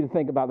likes you to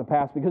think about the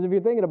past, because if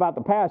you're thinking about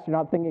the past, you're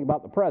not thinking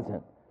about the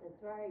present.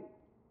 That's right.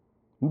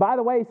 And by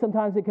the way,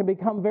 sometimes it can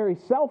become very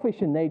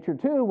selfish in nature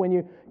too when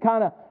you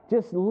kind of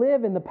just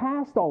live in the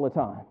past all the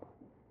time.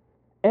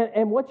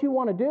 And what you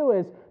want to do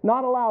is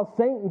not allow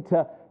Satan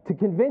to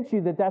convince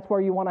you that that's where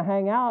you want to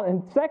hang out.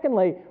 And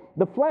secondly,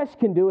 the flesh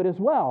can do it as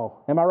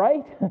well. Am I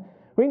right?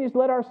 We can just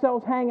let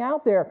ourselves hang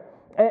out there.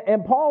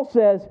 And Paul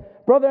says,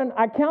 brethren,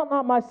 I count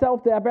not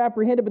myself to have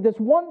apprehended, but this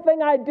one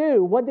thing I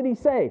do. What did he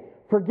say?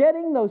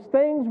 Forgetting those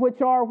things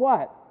which are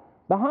what?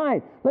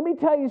 Behind. Let me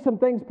tell you some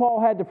things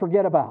Paul had to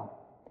forget about.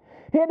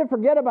 He had to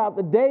forget about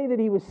the day that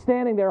he was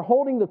standing there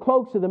holding the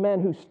cloaks of the men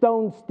who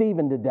stoned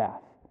Stephen to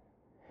death.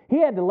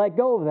 He had to let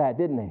go of that,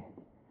 didn't he?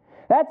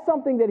 That's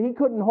something that he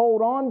couldn't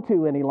hold on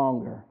to any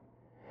longer.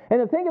 And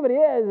the thing of it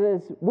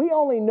is we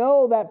only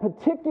know that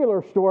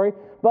particular story,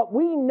 but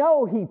we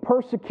know he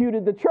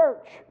persecuted the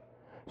church.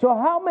 So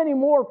how many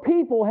more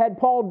people had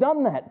Paul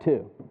done that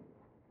to?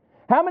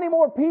 How many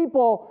more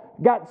people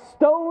got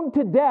stoned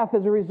to death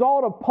as a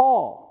result of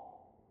Paul?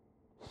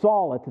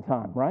 Saul at the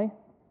time, right?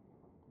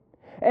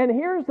 And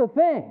here's the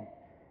thing.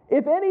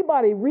 If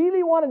anybody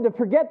really wanted to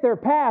forget their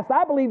past,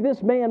 I believe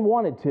this man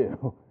wanted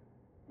to.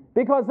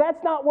 Because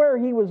that's not where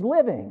he was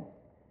living.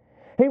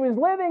 He was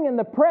living in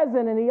the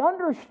present, and he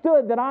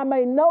understood that I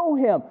may know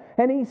him.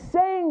 And he's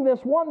saying this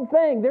one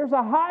thing. There's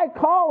a high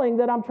calling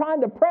that I'm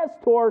trying to press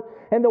toward,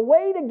 and the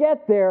way to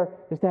get there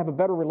is to have a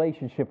better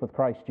relationship with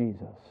Christ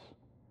Jesus.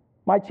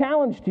 My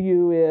challenge to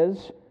you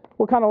is,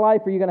 what kind of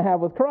life are you going to have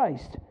with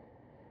Christ?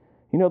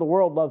 You know, the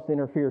world loves to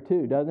interfere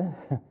too, doesn't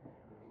it?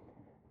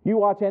 You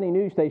watch any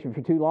news station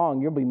for too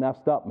long, you'll be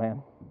messed up,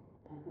 man.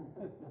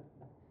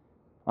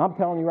 I'm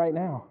telling you right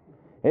now.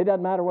 It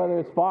doesn't matter whether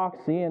it's Fox,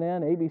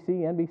 CNN, ABC,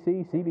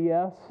 NBC,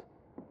 CBS,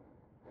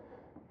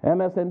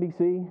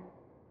 MSNBC.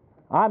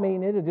 I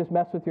mean, it'll just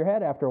mess with your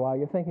head after a while.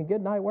 You're thinking,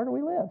 good night, where do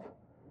we live?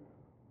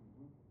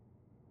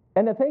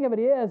 And the thing of it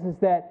is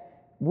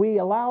that we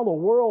allow the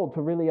world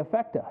to really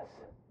affect us.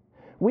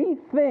 we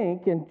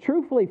think, and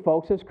truthfully,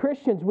 folks, as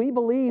Christians, we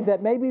believe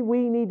that maybe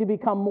we need to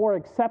become more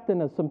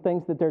accepting of some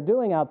things that they're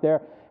doing out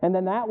there, and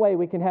then that way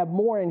we can have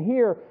more in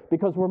here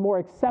because we're more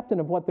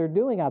accepting of what they're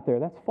doing out there.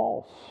 That's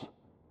false.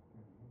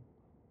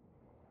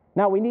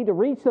 Now, we need to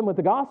reach them with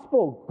the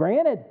gospel,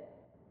 granted.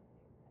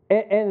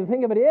 And the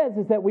thing of it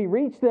is that we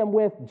reach them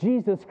with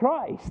Jesus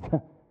Christ,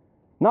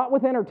 not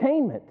with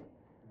entertainment.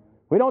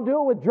 We don't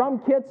do it with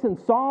drum kits and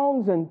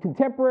songs and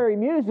contemporary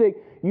music.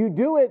 You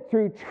do it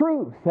through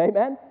truth.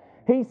 Amen?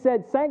 He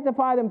said,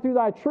 sanctify them through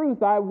thy truth.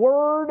 Thy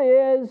word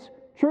is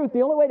truth.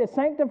 The only way to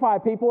sanctify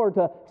people or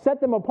to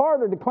set them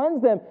apart or to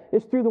cleanse them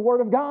is through the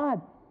word of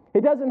God.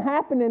 It doesn't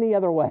happen any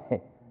other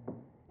way.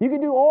 You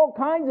can do all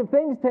kinds of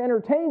things to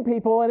entertain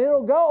people, and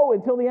it'll go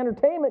until the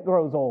entertainment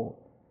grows old.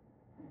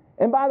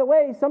 And by the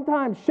way,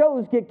 sometimes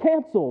shows get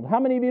canceled. How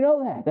many of you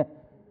know that?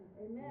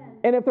 Amen.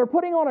 And if they're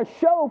putting on a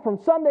show from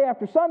Sunday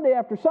after Sunday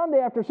after Sunday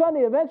after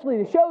Sunday,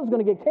 eventually the show is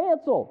going to get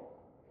canceled.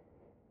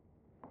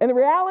 And the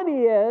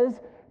reality is,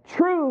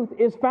 truth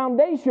is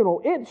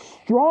foundational. It's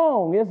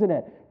strong, isn't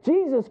it?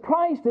 Jesus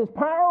Christ is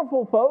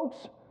powerful, folks.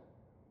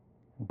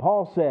 And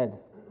Paul said,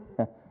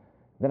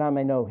 that I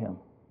may know him.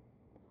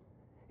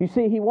 You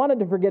see, he wanted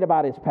to forget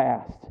about his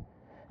past.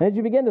 And as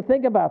you begin to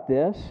think about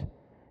this,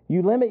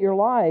 you limit your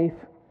life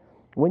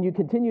when you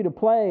continue to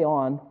play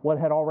on what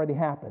had already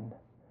happened.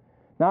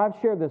 Now, I've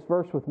shared this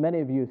verse with many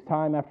of you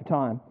time after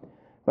time,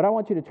 but I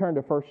want you to turn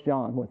to 1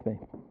 John with me.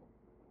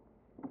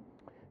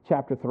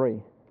 Chapter 3.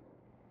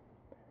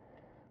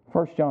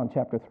 1 John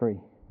chapter 3.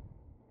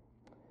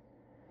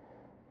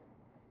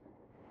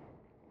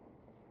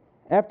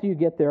 After you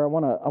get there, I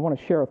want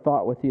to share a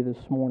thought with you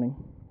this morning.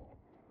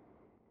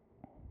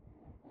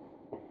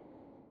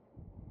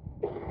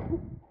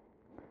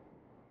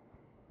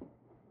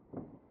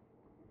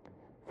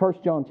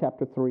 First John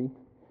chapter 3,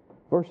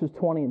 verses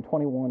 20 and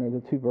 21 are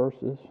the two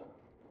verses.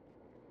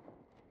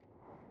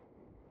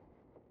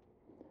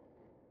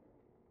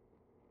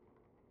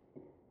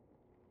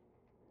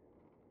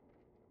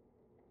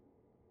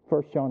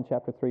 First John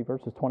chapter 3,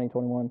 verses 20 and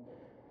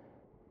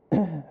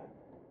 21.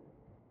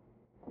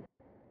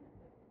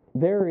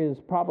 There is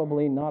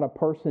probably not a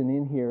person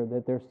in here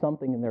that there's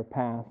something in their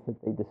past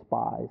that they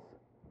despise.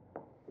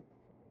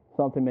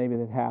 Something maybe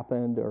that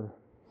happened or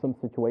some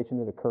situation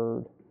that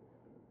occurred.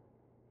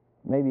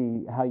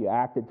 Maybe how you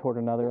acted toward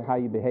another, how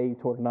you behaved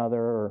toward another,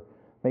 or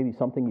maybe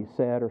something you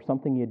said or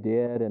something you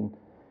did and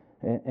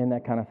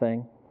that kind of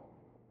thing.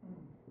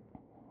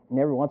 And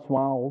every once in a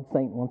while, old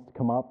saint wants to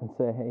come up and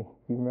say, hey,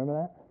 you remember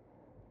that?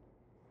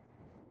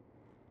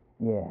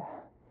 Yeah,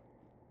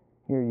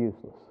 you're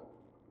useless.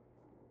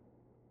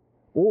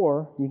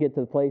 Or you get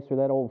to the place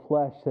where that old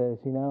flesh says,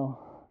 you know,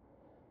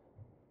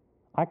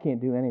 I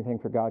can't do anything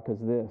for God because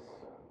of this.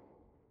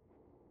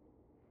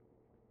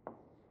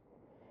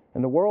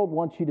 And the world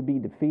wants you to be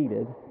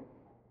defeated.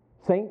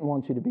 Satan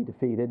wants you to be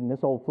defeated, and this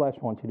old flesh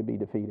wants you to be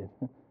defeated.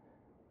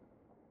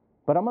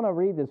 But I'm going to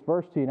read this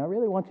verse to you, and I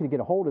really want you to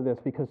get a hold of this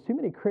because too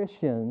many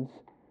Christians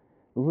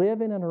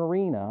live in an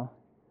arena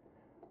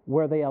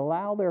where they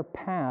allow their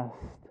past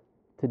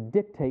to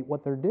dictate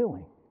what they're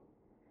doing.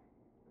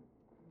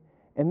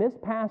 And this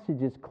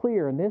passage is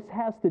clear, and this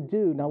has to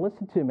do, now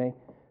listen to me,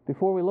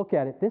 before we look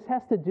at it, this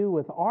has to do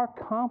with our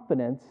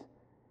confidence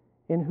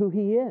in who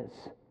He is.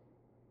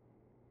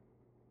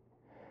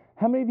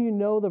 How many of you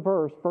know the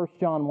verse, 1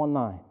 John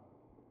 1:9?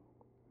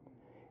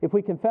 If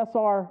we confess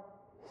our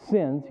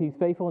sins, He's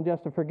faithful and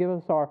just to forgive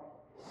us our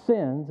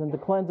sins and to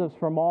cleanse us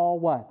from all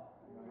what?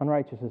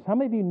 Unrighteousness. How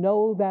many of you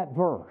know that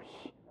verse?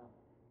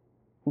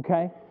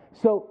 Okay?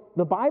 So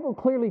the Bible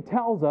clearly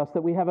tells us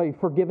that we have a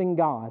forgiving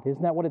God.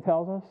 Isn't that what it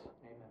tells us?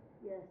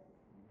 Yes.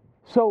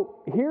 So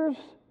here's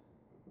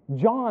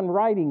John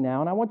writing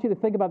now, and I want you to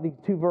think about these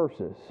two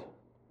verses.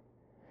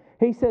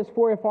 He says,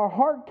 for if our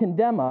heart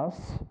condemn us,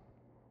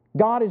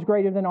 God is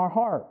greater than our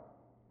heart,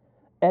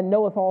 and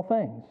knoweth all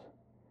things.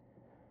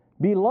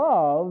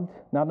 Beloved,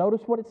 now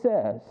notice what it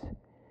says,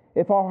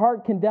 if our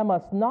heart condemn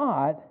us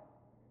not,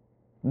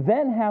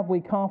 then have we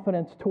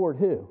confidence toward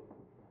who?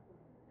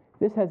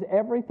 This has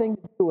everything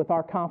to do with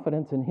our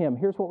confidence in Him.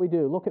 Here's what we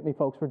do. Look at me,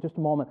 folks, for just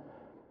a moment.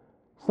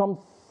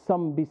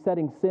 Some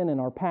besetting sin in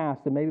our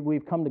past, and maybe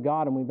we've come to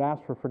God and we've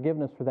asked for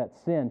forgiveness for that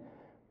sin,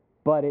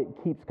 but it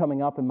keeps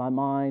coming up in my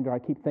mind, or I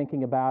keep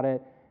thinking about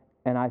it,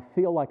 and I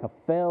feel like a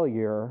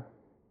failure,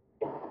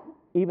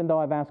 even though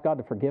I've asked God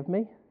to forgive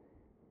me.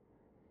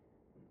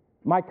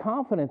 My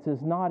confidence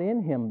is not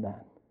in Him then.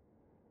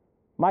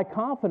 My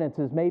confidence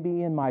is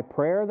maybe in my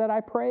prayer that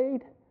I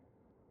prayed,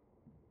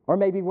 or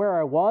maybe where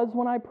I was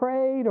when I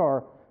prayed,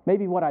 or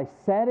maybe what I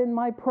said in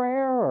my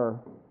prayer.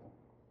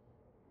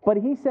 But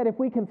He said if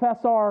we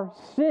confess our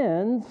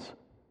sins,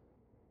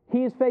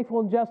 He is faithful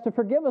and just to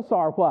forgive us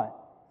our what?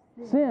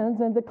 Sins,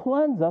 and to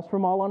cleanse us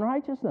from all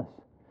unrighteousness.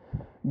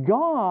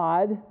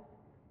 God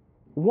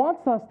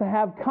wants us to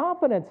have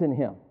confidence in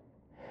Him.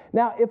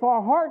 Now, if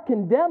our heart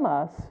condemn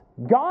us,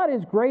 God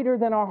is greater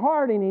than our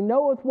heart, and He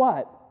knoweth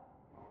what?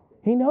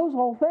 He knows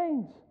all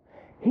things.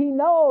 He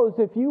knows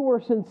if you were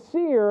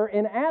sincere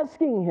in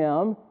asking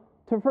Him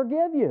to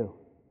forgive you.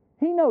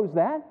 He knows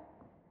that.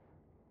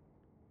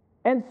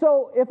 And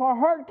so if our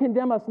heart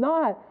condemn us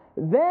not,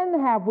 then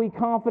have we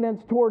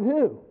confidence toward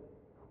who?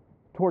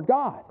 Toward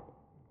God.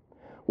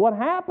 What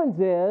happens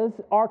is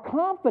our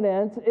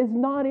confidence is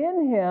not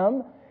in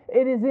Him,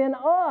 it is in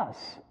us.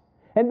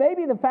 And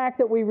maybe the fact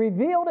that we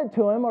revealed it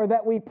to Him, or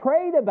that we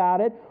prayed about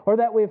it, or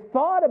that we've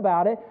thought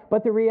about it,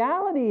 but the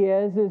reality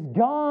is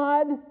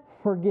God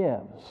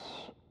forgives.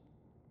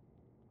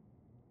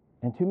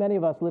 And too many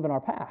of us live in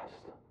our past.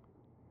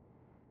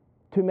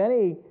 Too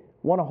many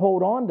want to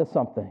hold on to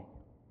something.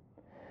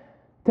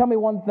 Tell me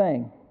one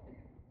thing.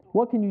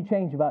 What can you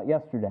change about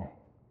yesterday?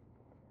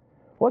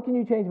 What can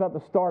you change about the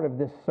start of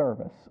this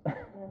service?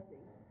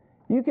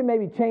 You can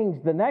maybe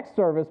change the next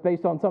service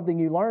based on something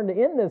you learned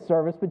in this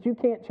service, but you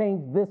can't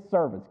change this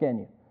service, can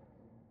you?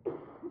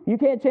 You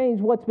can't change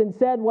what's been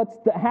said, what's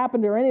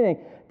happened, or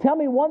anything. Tell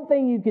me one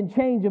thing you can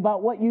change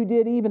about what you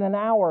did even an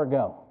hour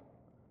ago.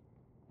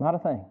 Not a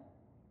thing.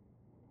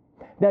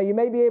 Now, you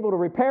may be able to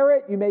repair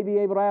it. You may be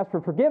able to ask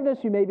for forgiveness.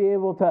 You may be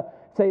able to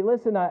say,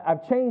 listen,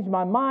 I've changed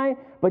my mind,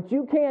 but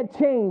you can't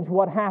change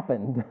what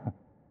happened.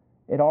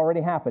 It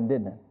already happened,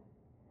 didn't it?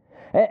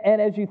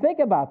 And as you think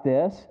about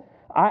this,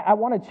 I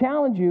want to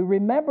challenge you.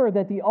 Remember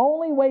that the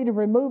only way to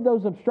remove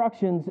those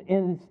obstructions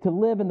is to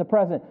live in the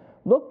present.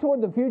 Look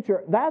toward the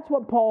future. That's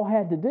what Paul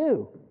had to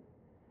do.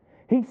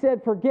 He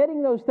said,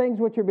 forgetting those things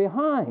which are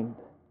behind.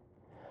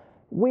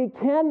 We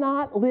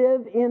cannot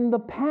live in the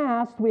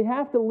past. We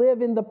have to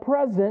live in the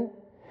present.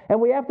 And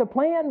we have to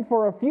plan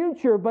for a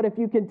future, but if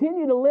you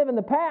continue to live in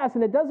the past,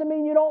 and it doesn't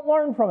mean you don't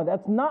learn from it.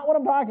 That's not what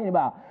I'm talking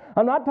about.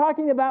 I'm not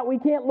talking about we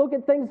can't look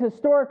at things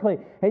historically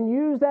and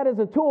use that as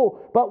a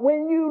tool. But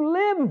when you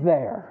live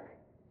there,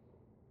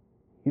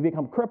 you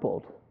become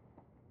crippled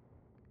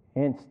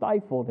and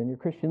stifled in your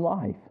Christian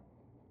life.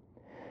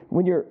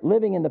 When you're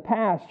living in the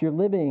past, you're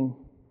living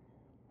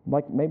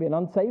like maybe an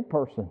unsaved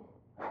person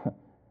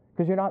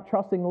because you're not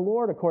trusting the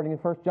Lord according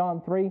to 1 John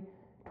 3,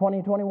 20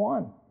 and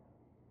 21.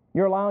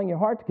 You're allowing your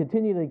heart to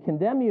continually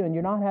condemn you, and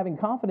you're not having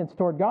confidence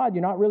toward God.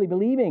 You're not really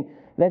believing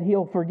that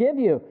He'll forgive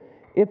you.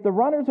 If the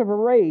runners of a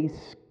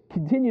race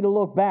continue to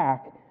look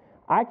back,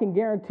 I can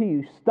guarantee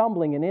you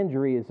stumbling and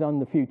injury is in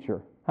the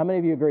future. How many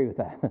of you agree with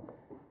that?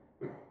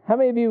 How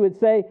many of you would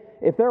say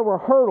if there were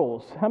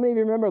hurdles, how many of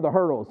you remember the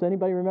hurdles?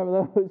 Anybody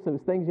remember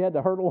those things you had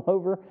to hurdle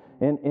over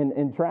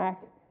in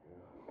track?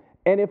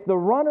 And if the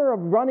runner of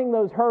running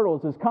those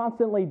hurdles is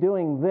constantly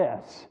doing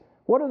this,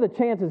 what are the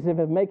chances of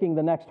him making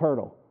the next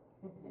hurdle?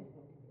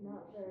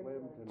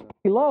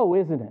 Low,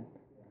 isn't it?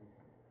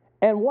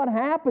 And what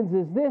happens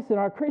is this in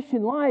our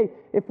Christian life,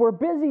 if we're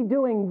busy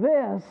doing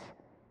this,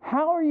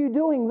 how are you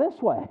doing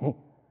this way?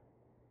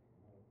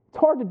 It's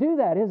hard to do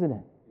that, isn't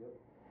it?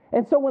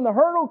 And so when the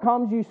hurdle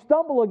comes, you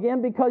stumble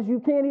again because you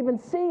can't even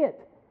see it.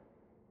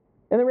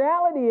 And the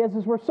reality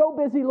is we're so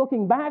busy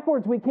looking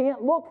backwards, we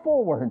can't look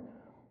forward.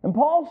 And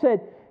Paul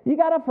said, you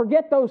got to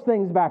forget those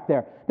things back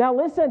there. Now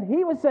listen,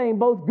 he was saying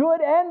both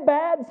good and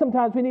bad.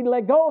 Sometimes we need to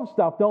let go of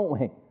stuff, don't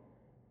we?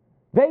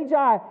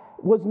 Vijay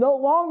was no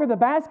longer the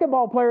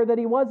basketball player that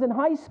he was in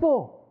high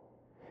school.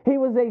 He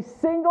was a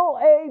single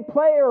A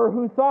player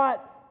who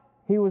thought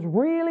he was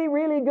really,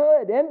 really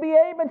good,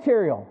 NBA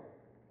material,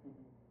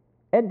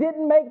 and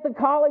didn't make the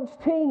college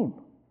team.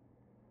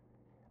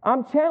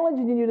 I'm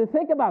challenging you to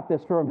think about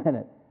this for a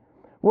minute.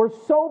 We're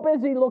so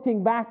busy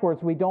looking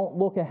backwards, we don't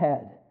look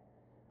ahead.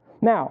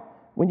 Now,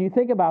 when you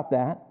think about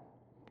that,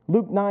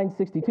 Luke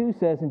 9:62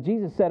 says, and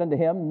Jesus said unto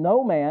him,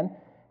 no man,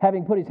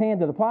 having put his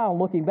hand to the plow and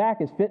looking back,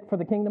 is fit for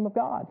the kingdom of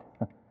God.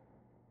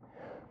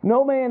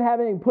 No man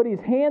having put his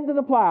hand to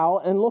the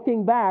plow and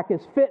looking back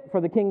is fit for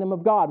the kingdom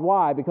of God.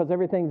 Why? Because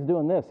everything's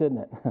doing this, isn't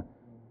it?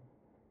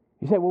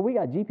 You say, well, we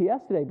got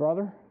GPS today,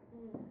 brother.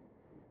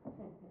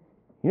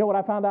 You know what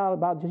I found out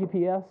about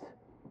GPS?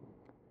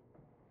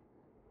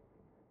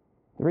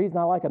 The reason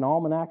I like an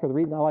almanac, or the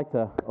reason I like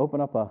to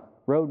open up a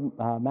road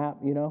map,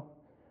 the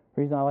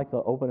reason I like to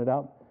open it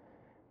up,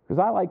 because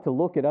I like to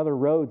look at other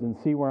roads and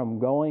see where I'm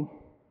going.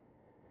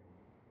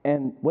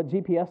 And what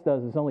GPS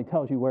does is only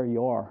tells you where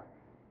you are.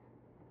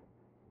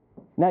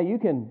 Now, you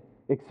can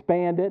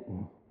expand it.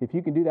 If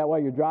you can do that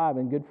while you're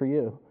driving, good for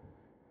you.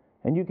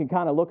 And you can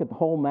kind of look at the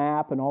whole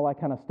map and all that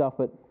kind of stuff,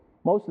 but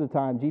most of the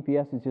time,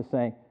 GPS is just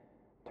saying,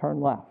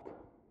 turn left.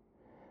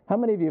 How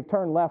many of you have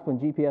turned left when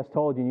GPS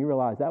told you and you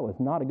realize that was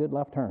not a good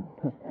left turn?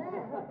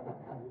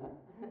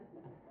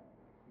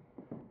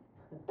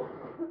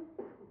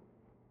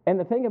 And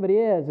the thing of it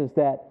is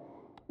that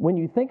when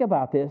you think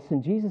about this,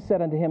 and Jesus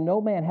said unto him, no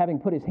man having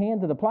put his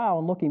hand to the plow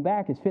and looking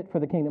back is fit for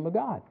the kingdom of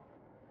God.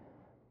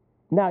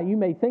 Now, you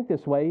may think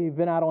this way. You've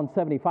been out on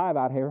 75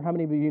 out here. How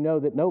many of you know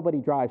that nobody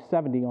drives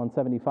 70 on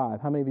 75?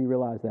 How many of you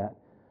realize that?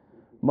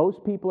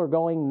 Most people are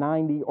going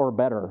 90 or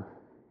better.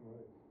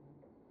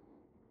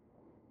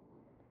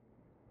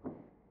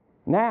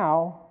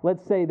 Now,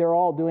 let's say they're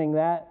all doing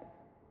that,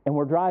 and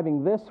we're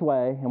driving this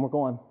way, and we're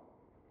going.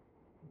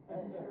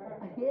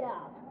 Yeah.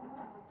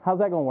 How's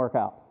that going to work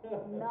out?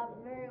 Not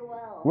very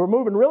well. We're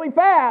moving really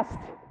fast.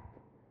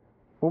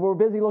 Well, we're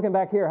busy looking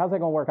back here. How's that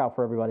going to work out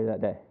for everybody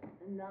that day?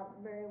 Not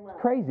very well.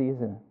 It's crazy,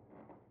 isn't it?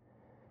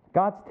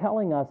 God's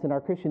telling us in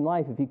our Christian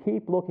life, if you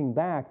keep looking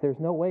back, there's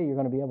no way you're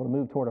going to be able to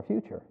move toward a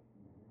future.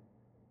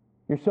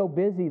 You're so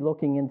busy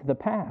looking into the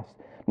past.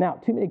 Now,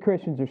 too many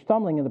Christians are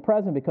stumbling in the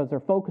present because they're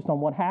focused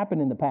on what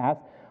happened in the past,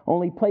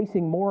 only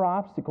placing more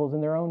obstacles in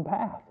their own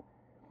path.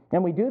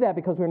 And we do that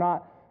because we're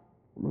not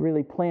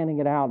really planning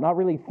it out, not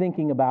really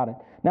thinking about it.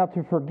 Now,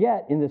 to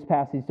forget in this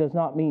passage does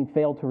not mean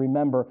fail to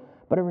remember,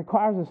 but it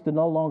requires us to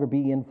no longer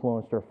be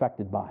influenced or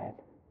affected by it.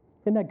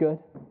 Isn't that good?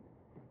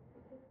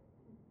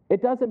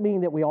 It doesn't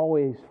mean that we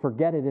always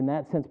forget it in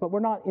that sense, but we're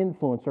not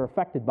influenced or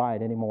affected by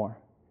it anymore.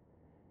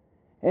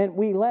 And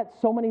we let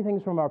so many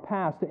things from our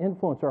past to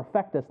influence or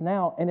affect us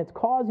now, and it's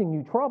causing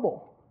you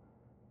trouble.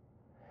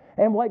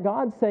 And what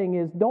God's saying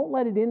is, don't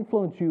let it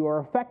influence you or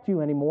affect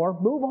you anymore.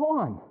 Move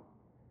on.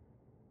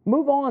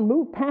 Move on.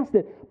 Move past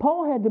it.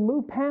 Paul had to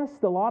move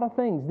past a lot of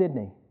things,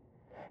 didn't he?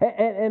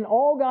 And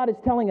all God is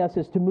telling us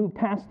is to move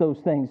past those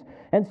things.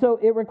 And so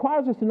it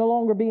requires us to no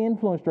longer be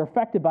influenced or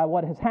affected by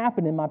what has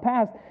happened in my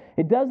past.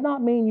 It does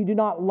not mean you do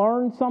not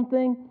learn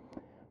something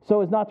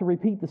so as not to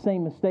repeat the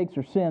same mistakes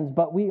or sins,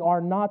 but we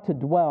are not to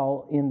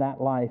dwell in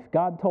that life.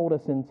 God told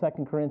us in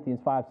 2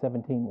 Corinthians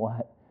 5:17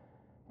 what?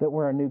 That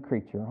we're a new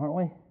creature, aren't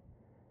we?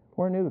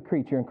 We're a new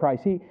creature in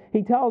Christ.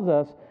 He tells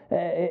us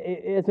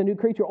as a new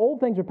creature,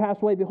 old things are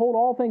passed away. Behold,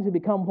 all things have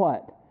become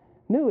what?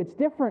 New. It's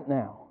different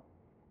now.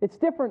 It's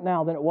different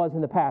now than it was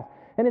in the past.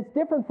 And it's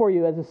different for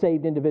you as a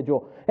saved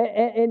individual.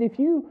 And if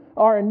you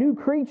are a new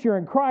creature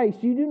in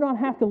Christ, you do not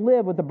have to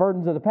live with the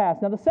burdens of the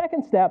past. Now, the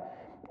second step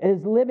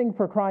is living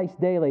for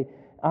Christ daily.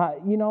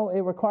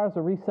 It requires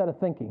a reset of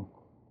thinking.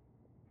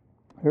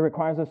 It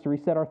requires us to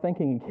reset our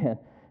thinking again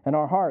and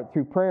our heart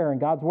through prayer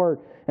and God's Word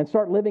and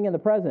start living in the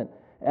present.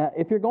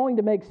 If you're going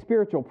to make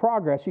spiritual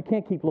progress, you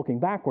can't keep looking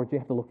backwards. You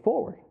have to look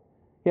forward.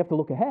 You have to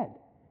look ahead.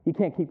 You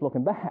can't keep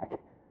looking back.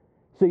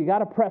 So you got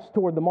to press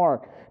toward the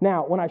mark.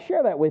 Now, when I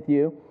share that with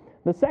you,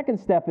 the second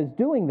step is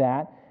doing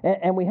that,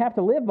 and we have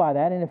to live by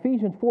that. In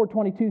Ephesians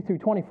 4:22 through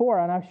 24,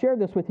 and I've shared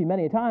this with you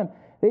many a time,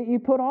 that you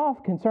put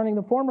off concerning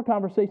the former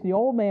conversation, the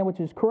old man which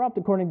is corrupt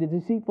according to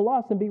deceitful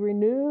lust, and be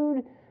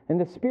renewed in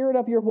the spirit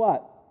of your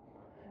what?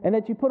 And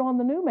that you put on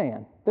the new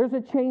man. There's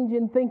a change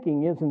in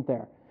thinking, isn't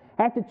there?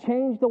 I have to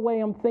change the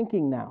way I'm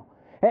thinking now.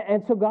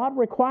 And so God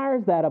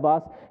requires that of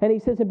us. And he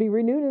says, and be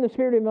renewed in the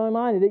spirit of my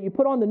mind, that you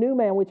put on the new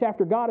man, which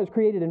after God is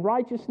created in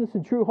righteousness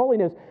and true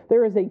holiness.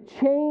 There is a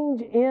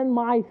change in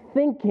my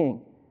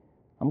thinking.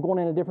 I'm going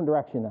in a different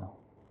direction now.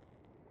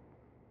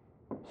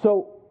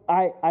 So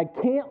I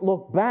can't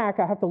look back.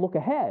 I have to look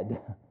ahead.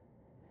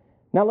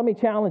 Now let me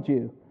challenge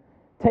you.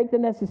 Take the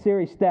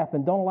necessary step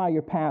and don't allow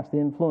your past to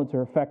influence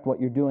or affect what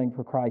you're doing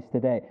for Christ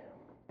today.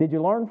 Did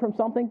you learn from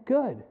something?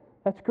 Good.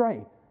 That's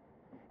great.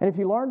 And if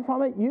you learn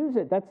from it, use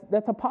it.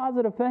 That's a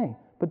positive thing.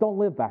 But don't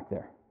live back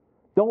there.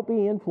 Don't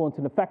be influenced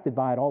and affected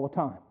by it all the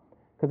time,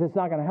 because it's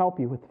not going to help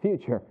you with the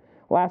future.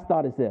 Last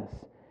thought is this.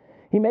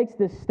 He makes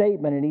this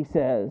statement and he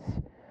says,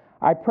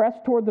 I press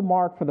toward the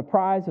mark for the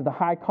prize of the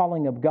high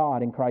calling of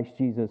God in Christ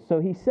Jesus.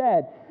 So he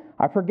said,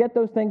 I forget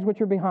those things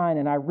which are behind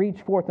and I reach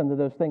forth unto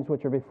those things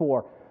which are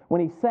before. When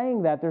he's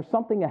saying that, there's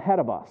something ahead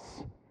of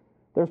us.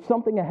 There's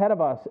something ahead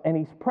of us, and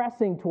he's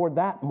pressing toward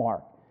that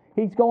mark.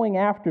 He's going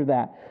after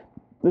that.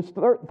 This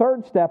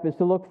third step is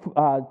to look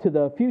to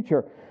the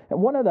future.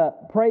 And one of the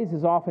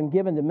praises often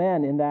given to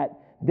men in that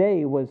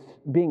day was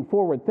being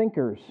forward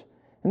thinkers.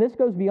 And this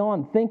goes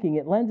beyond thinking.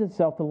 It lends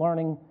itself to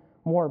learning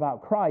more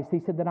about Christ.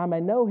 He said that I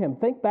may know him.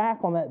 Think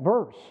back on that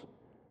verse,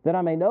 that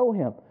I may know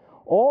him.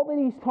 All that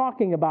he's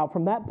talking about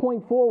from that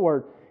point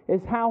forward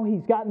is how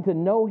he's gotten to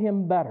know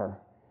him better.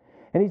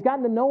 And he's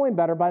gotten to know him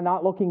better by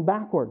not looking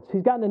backwards.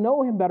 He's gotten to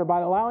know him better by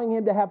allowing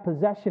him to have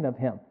possession of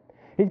him.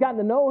 He's gotten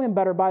to know him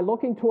better by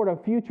looking toward a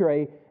future,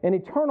 an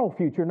eternal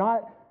future,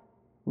 not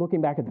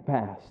looking back at the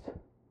past.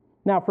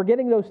 Now,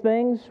 forgetting those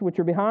things which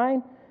are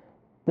behind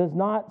does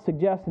not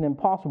suggest an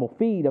impossible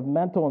feat of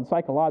mental and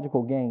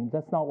psychological gains.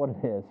 That's not what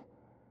it is.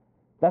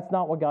 That's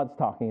not what God's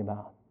talking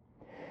about.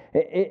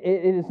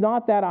 It is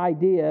not that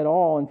idea at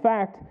all. In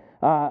fact,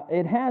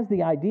 it has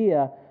the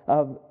idea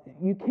of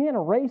you can't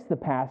erase the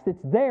past.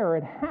 It's there.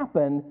 It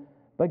happened.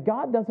 But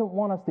God doesn't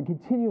want us to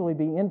continually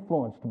be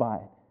influenced by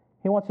it.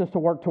 He wants us to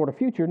work toward a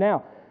future.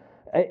 Now,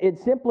 it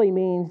simply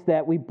means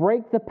that we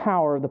break the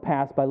power of the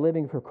past by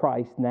living for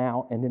Christ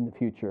now and in the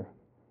future.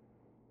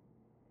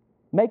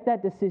 Make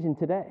that decision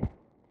today.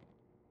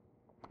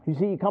 You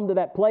see, you come to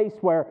that place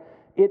where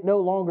it no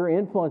longer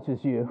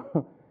influences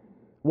you.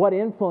 What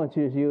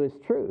influences you is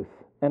truth,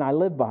 and I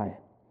live by it.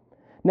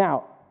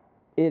 Now,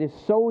 it is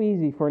so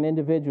easy for an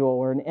individual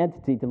or an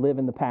entity to live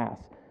in the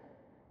past.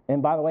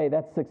 And by the way,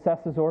 that's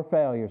successes or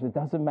failures. It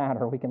doesn't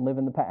matter. We can live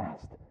in the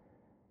past.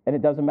 And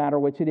it doesn't matter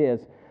which it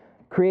is,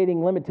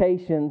 creating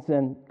limitations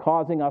and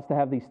causing us to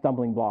have these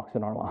stumbling blocks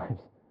in our lives.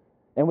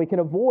 And we can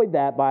avoid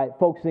that by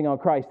focusing on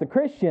Christ. The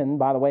Christian,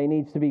 by the way,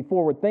 needs to be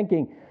forward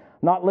thinking,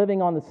 not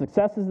living on the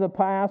successes of the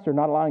past or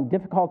not allowing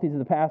difficulties of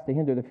the past to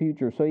hinder the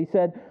future. So he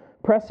said,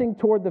 pressing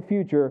toward the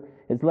future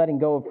is letting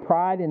go of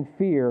pride and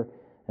fear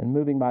and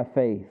moving by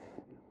faith.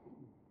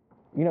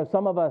 You know,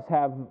 some of us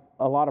have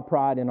a lot of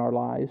pride in our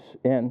lives,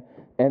 and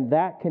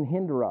that can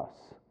hinder us.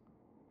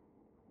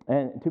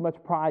 And too much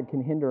pride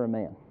can hinder a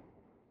man.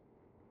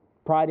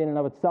 Pride in and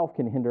of itself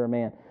can hinder a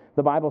man.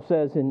 The Bible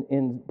says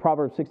in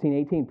Proverbs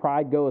 16:18,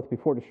 pride goeth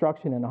before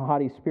destruction and a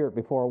haughty spirit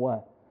before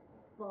what?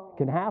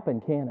 Can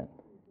happen, can it?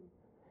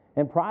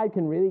 And pride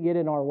can really get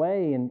in our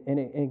way, and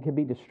it can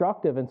be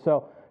destructive. And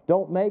so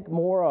don't make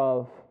more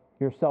of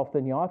yourself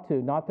than you ought to.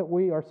 Not that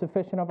we are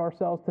sufficient of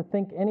ourselves to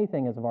think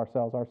anything is of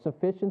ourselves. Our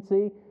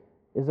sufficiency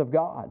is of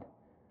God.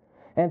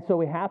 And so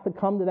we have to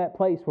come to that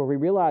place where we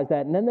realize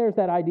that. And then there's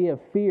that idea of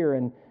fear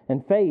and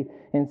faith.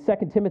 In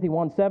 2 Timothy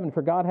 1:7,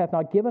 for God hath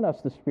not given us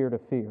the spirit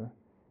of fear.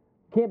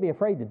 Can't be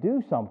afraid to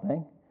do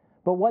something.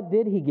 But what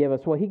did He give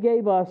us? Well, He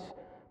gave us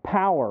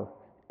power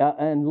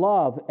and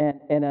love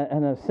and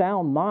a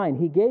sound mind.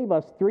 He gave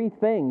us three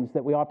things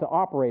that we ought to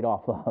operate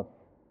off of.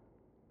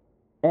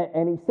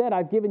 And He said,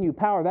 I've given you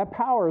power. That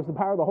power is the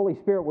power of the Holy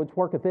Spirit which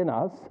worketh in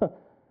us.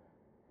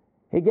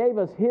 He gave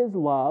us His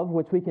love,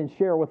 which we can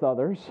share with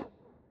others.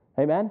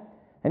 Amen?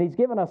 And He's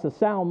given us a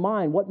sound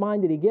mind. What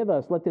mind did He give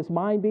us? Let this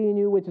mind be in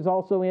you, which is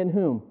also in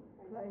whom?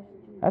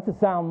 That's a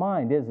sound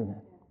mind, isn't it?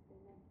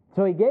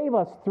 So He gave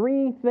us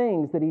three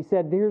things that He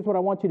said, here's what I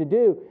want you to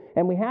do.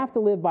 And we have to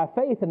live by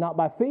faith and not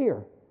by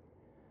fear.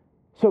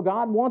 So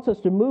God wants us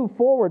to move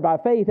forward by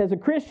faith. As a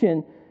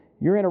Christian,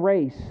 you're in a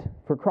race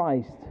for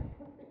Christ.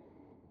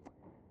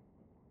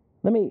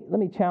 Let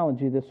me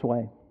challenge you this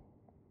way.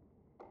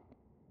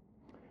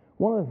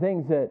 One of the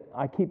things that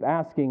I keep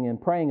asking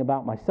and praying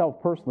about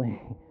myself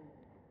personally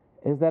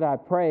is that I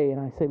pray and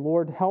I say,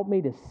 Lord, help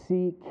me to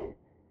seek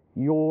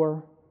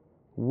your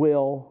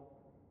will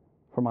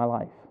for my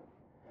life.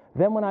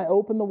 Then when I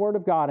open the Word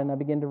of God and I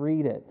begin to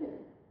read it,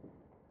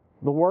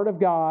 the Word of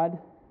God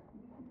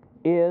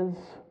is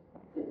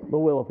the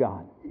will of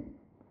God.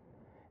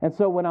 And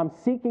so when I'm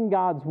seeking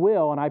God's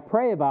will and I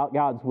pray about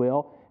God's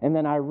will, and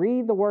then I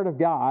read the Word of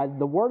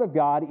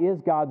God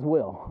is God's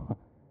will.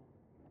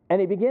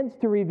 And He begins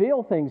to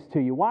reveal things to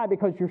you. Why?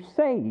 Because you're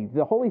saved.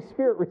 The Holy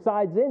Spirit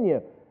resides in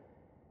you.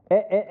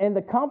 And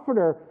the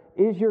Comforter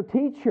is your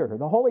teacher.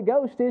 The Holy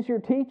Ghost is your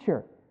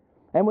teacher.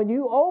 And when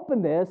you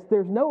open this,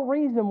 there's no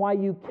reason why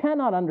you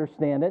cannot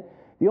understand it.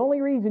 The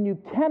only reason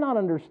you cannot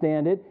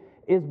understand it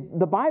is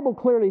the Bible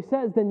clearly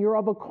says, then you're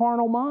of a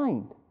carnal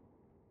mind.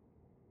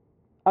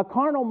 A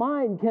carnal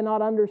mind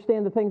cannot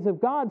understand the things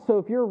of God. So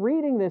if you're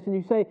reading this and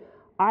you say,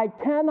 I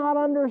cannot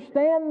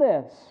understand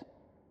this,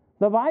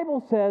 the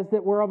Bible says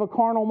that we're of a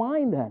carnal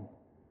mind then.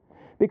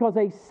 Because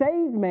a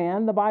saved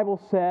man, the Bible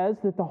says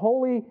that the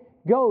Holy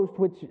Ghost,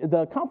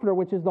 the Comforter,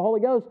 which is the Holy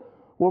Ghost,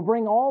 will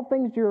bring all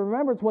things to your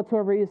remembrance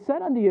whatsoever He has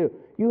said unto you.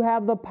 You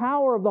have the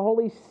power of the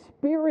Holy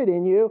Spirit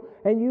in you,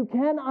 and you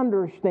can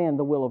understand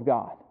the will of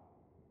God.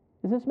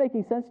 Is this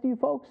making sense to you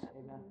folks?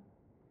 Amen.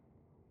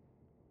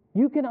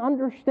 You can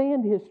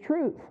understand His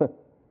truth.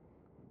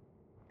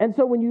 And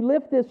so when you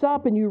lift this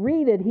up and you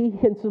read it, He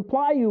can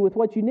supply you with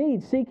what you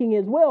need, seeking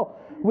His will.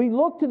 We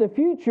look to the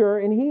future,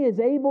 and He is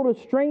able to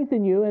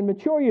strengthen you and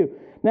mature you.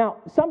 Now,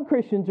 some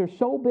Christians are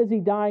so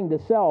busy dying to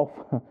self,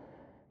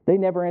 they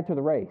never enter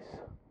the race.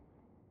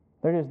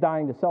 They're just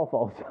dying to self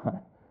all the time.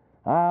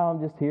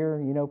 I'm just here,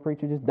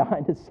 preacher, just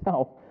dying to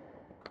self.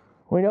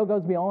 We know it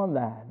goes beyond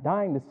that.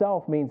 Dying to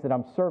self means that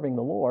I'm serving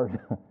the Lord.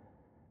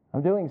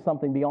 I'm doing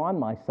something beyond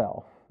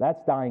myself.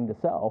 That's dying to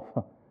self.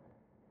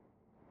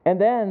 And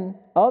then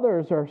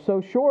others are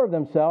so sure of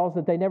themselves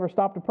that they never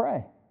stop to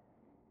pray.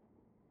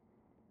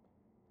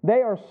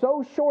 They are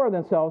so sure of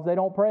themselves they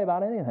don't pray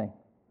about anything.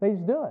 They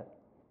just do it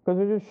because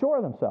they're just sure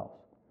of themselves.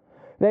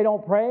 They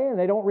don't pray and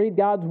they don't read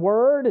God's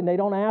Word and they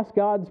don't ask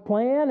God's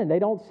plan and they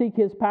don't seek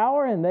His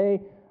power and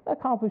they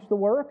accomplish the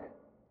work.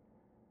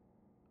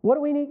 What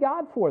do we need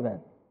God for then?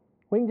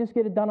 We can just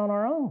get it done on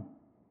our own.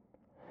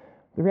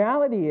 The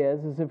reality is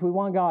if we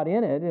want God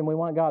in it and we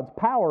want God's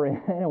power in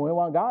it and we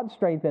want God's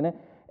strength in it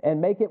and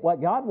make it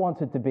what God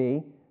wants it to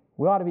be,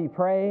 we ought to be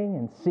praying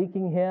and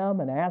seeking Him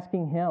and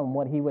asking Him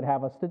what He would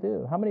have us to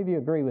do. How many of you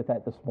agree with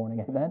that this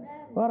morning? Amen?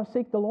 We ought to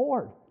seek the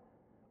Lord.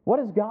 What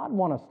does God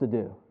want us to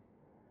do?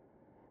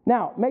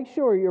 Now, make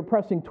sure you're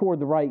pressing toward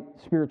the right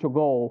spiritual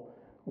goal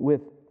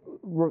with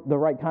the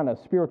right kind of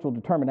spiritual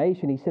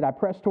determination. He said, I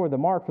press toward the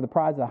mark for the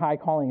prize of the high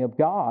calling of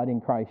God in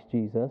Christ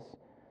Jesus.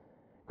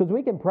 Because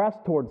we can press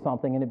toward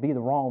something and it be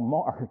the wrong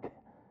mark.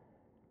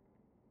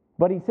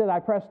 But he said, I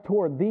press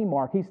toward the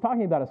mark. He's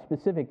talking about a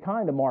specific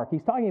kind of mark.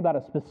 He's talking about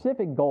a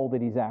specific goal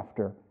that he's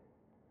after.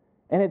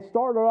 And it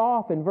started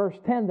off in verse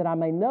 10 that I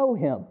may know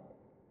Him.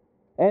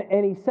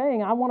 And he's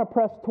saying, I want to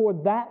press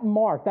toward that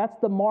mark. That's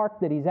the mark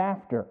that he's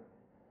after.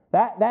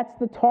 That's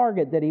the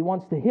target that he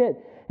wants to hit.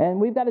 And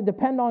we've got to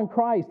depend on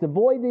Christ,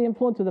 avoid the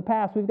influence of the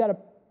past. We've got to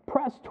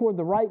press toward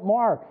the right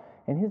mark.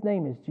 And His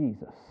name is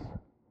Jesus.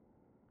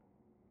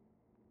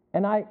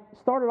 And I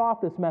started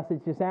off this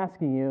message just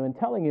asking you and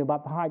telling you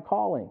about the high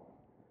calling.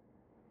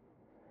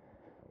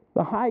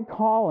 The high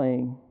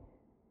calling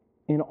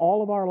in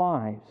all of our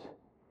lives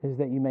is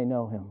that you may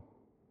know Him.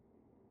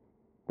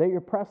 That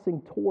you're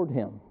pressing toward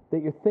Him.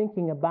 That you're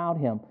thinking about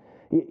Him.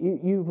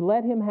 You've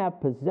let Him have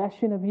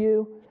possession of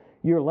you.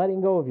 You're letting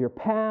go of your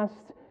past,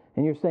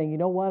 and you're saying, you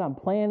know what, I'm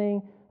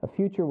planning a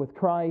future with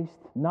Christ,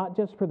 not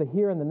just for the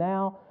here and the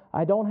now.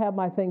 I don't have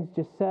my things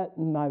just set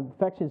and my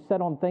affections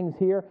set on things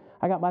here.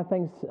 I got my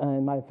things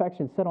and my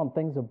affections set on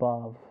things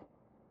above.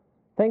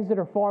 Things that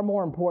are far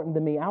more important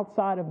than me,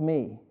 outside of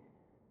me.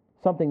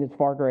 Something that's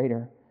far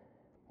greater.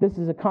 This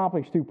is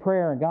accomplished through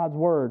prayer and God's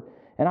Word.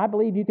 And I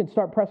believe you can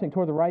start pressing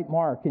toward the right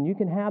mark, and you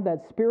can have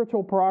that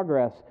spiritual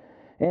progress.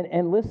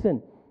 And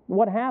listen,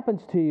 what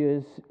happens to you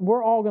is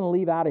we're all going to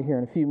leave out of here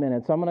in a few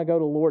minutes. I'm going to go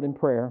to the Lord in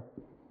prayer.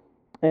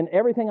 And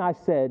everything I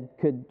said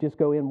could just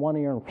go in one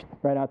ear and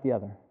right out the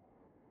other.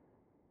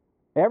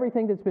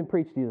 Everything that's been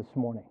preached to you this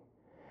morning.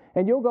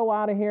 And you'll go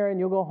out of here and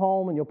you'll go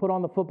home and you'll put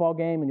on the football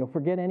game and you'll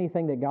forget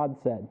anything that God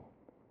said.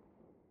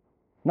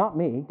 Not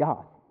me,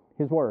 God,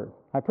 His Word.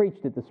 I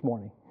preached it this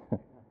morning.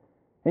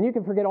 And you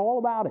can forget all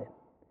about it.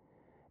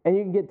 And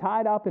you can get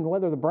tied up in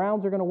whether the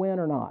Browns are going to win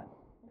or not.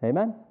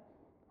 Amen?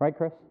 Right,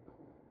 Chris?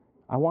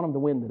 I want them to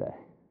win today.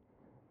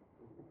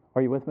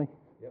 Are you with me?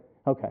 Yep.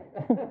 Okay.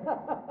 Just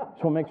want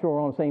to make sure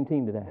we're on the same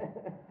team today.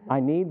 I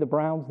need the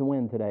Browns to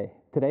win today.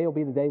 Today will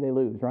be the day they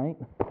lose, right?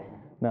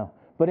 No.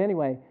 But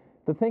anyway,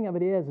 the thing of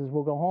it is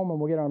we'll go home and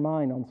we'll get our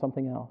mind on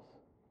something else.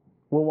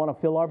 We'll want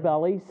to fill our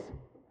bellies.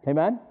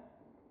 Amen?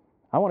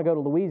 I want to go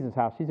to Louise's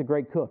house. She's a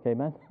great cook.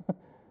 Amen?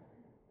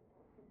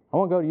 I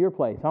want to go to your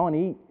place. I want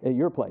to eat at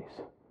your place.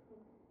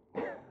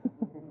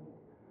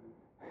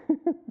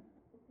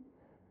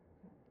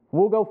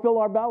 We'll go fill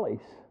our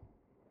bellies.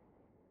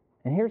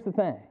 And here's the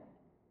thing.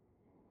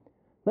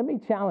 Let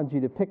me challenge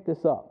you to pick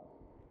this up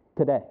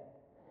today.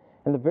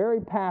 And the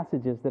very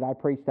passages that I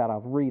preached out, I'll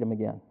read them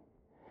again.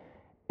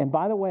 And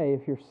by the way,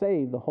 if you're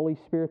saved, the Holy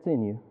Spirit's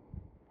in you.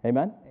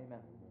 Amen? Amen.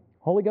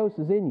 Holy Ghost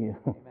is in you.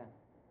 Amen.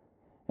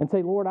 And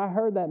say, Lord, I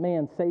heard that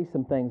man say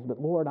some things, but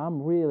Lord,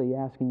 I'm really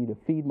asking you to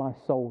feed my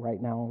soul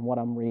right now on what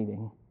I'm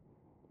reading.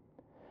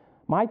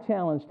 My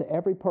challenge to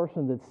every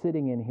person that's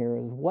sitting in here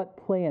is, what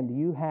plan do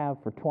you have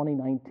for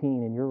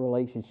 2019 in your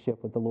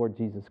relationship with the Lord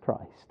Jesus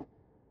Christ?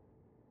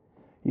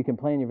 You can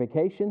plan your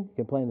vacation. You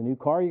can plan the new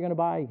car you're going to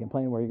buy. You can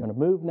plan where you're going to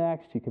move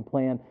next. You can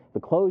plan the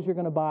clothes you're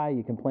going to buy.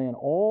 You can plan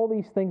all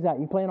these things out.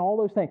 You plan all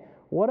those things.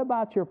 What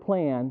about your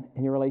plan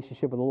in your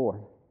relationship with the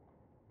Lord?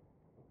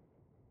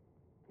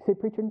 You say,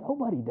 preacher,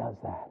 nobody does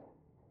that.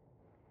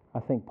 I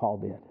think Paul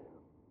did.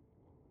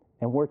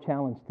 And we're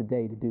challenged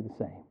today to do the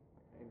same.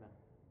 Amen.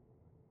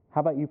 How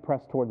about you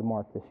press toward the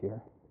mark this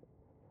year?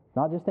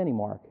 Not just any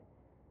mark,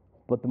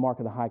 but the mark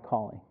of the high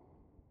calling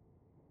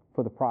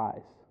for the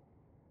prize.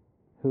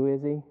 Who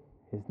is He?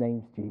 His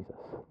name's Jesus.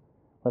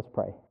 Let's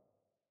pray.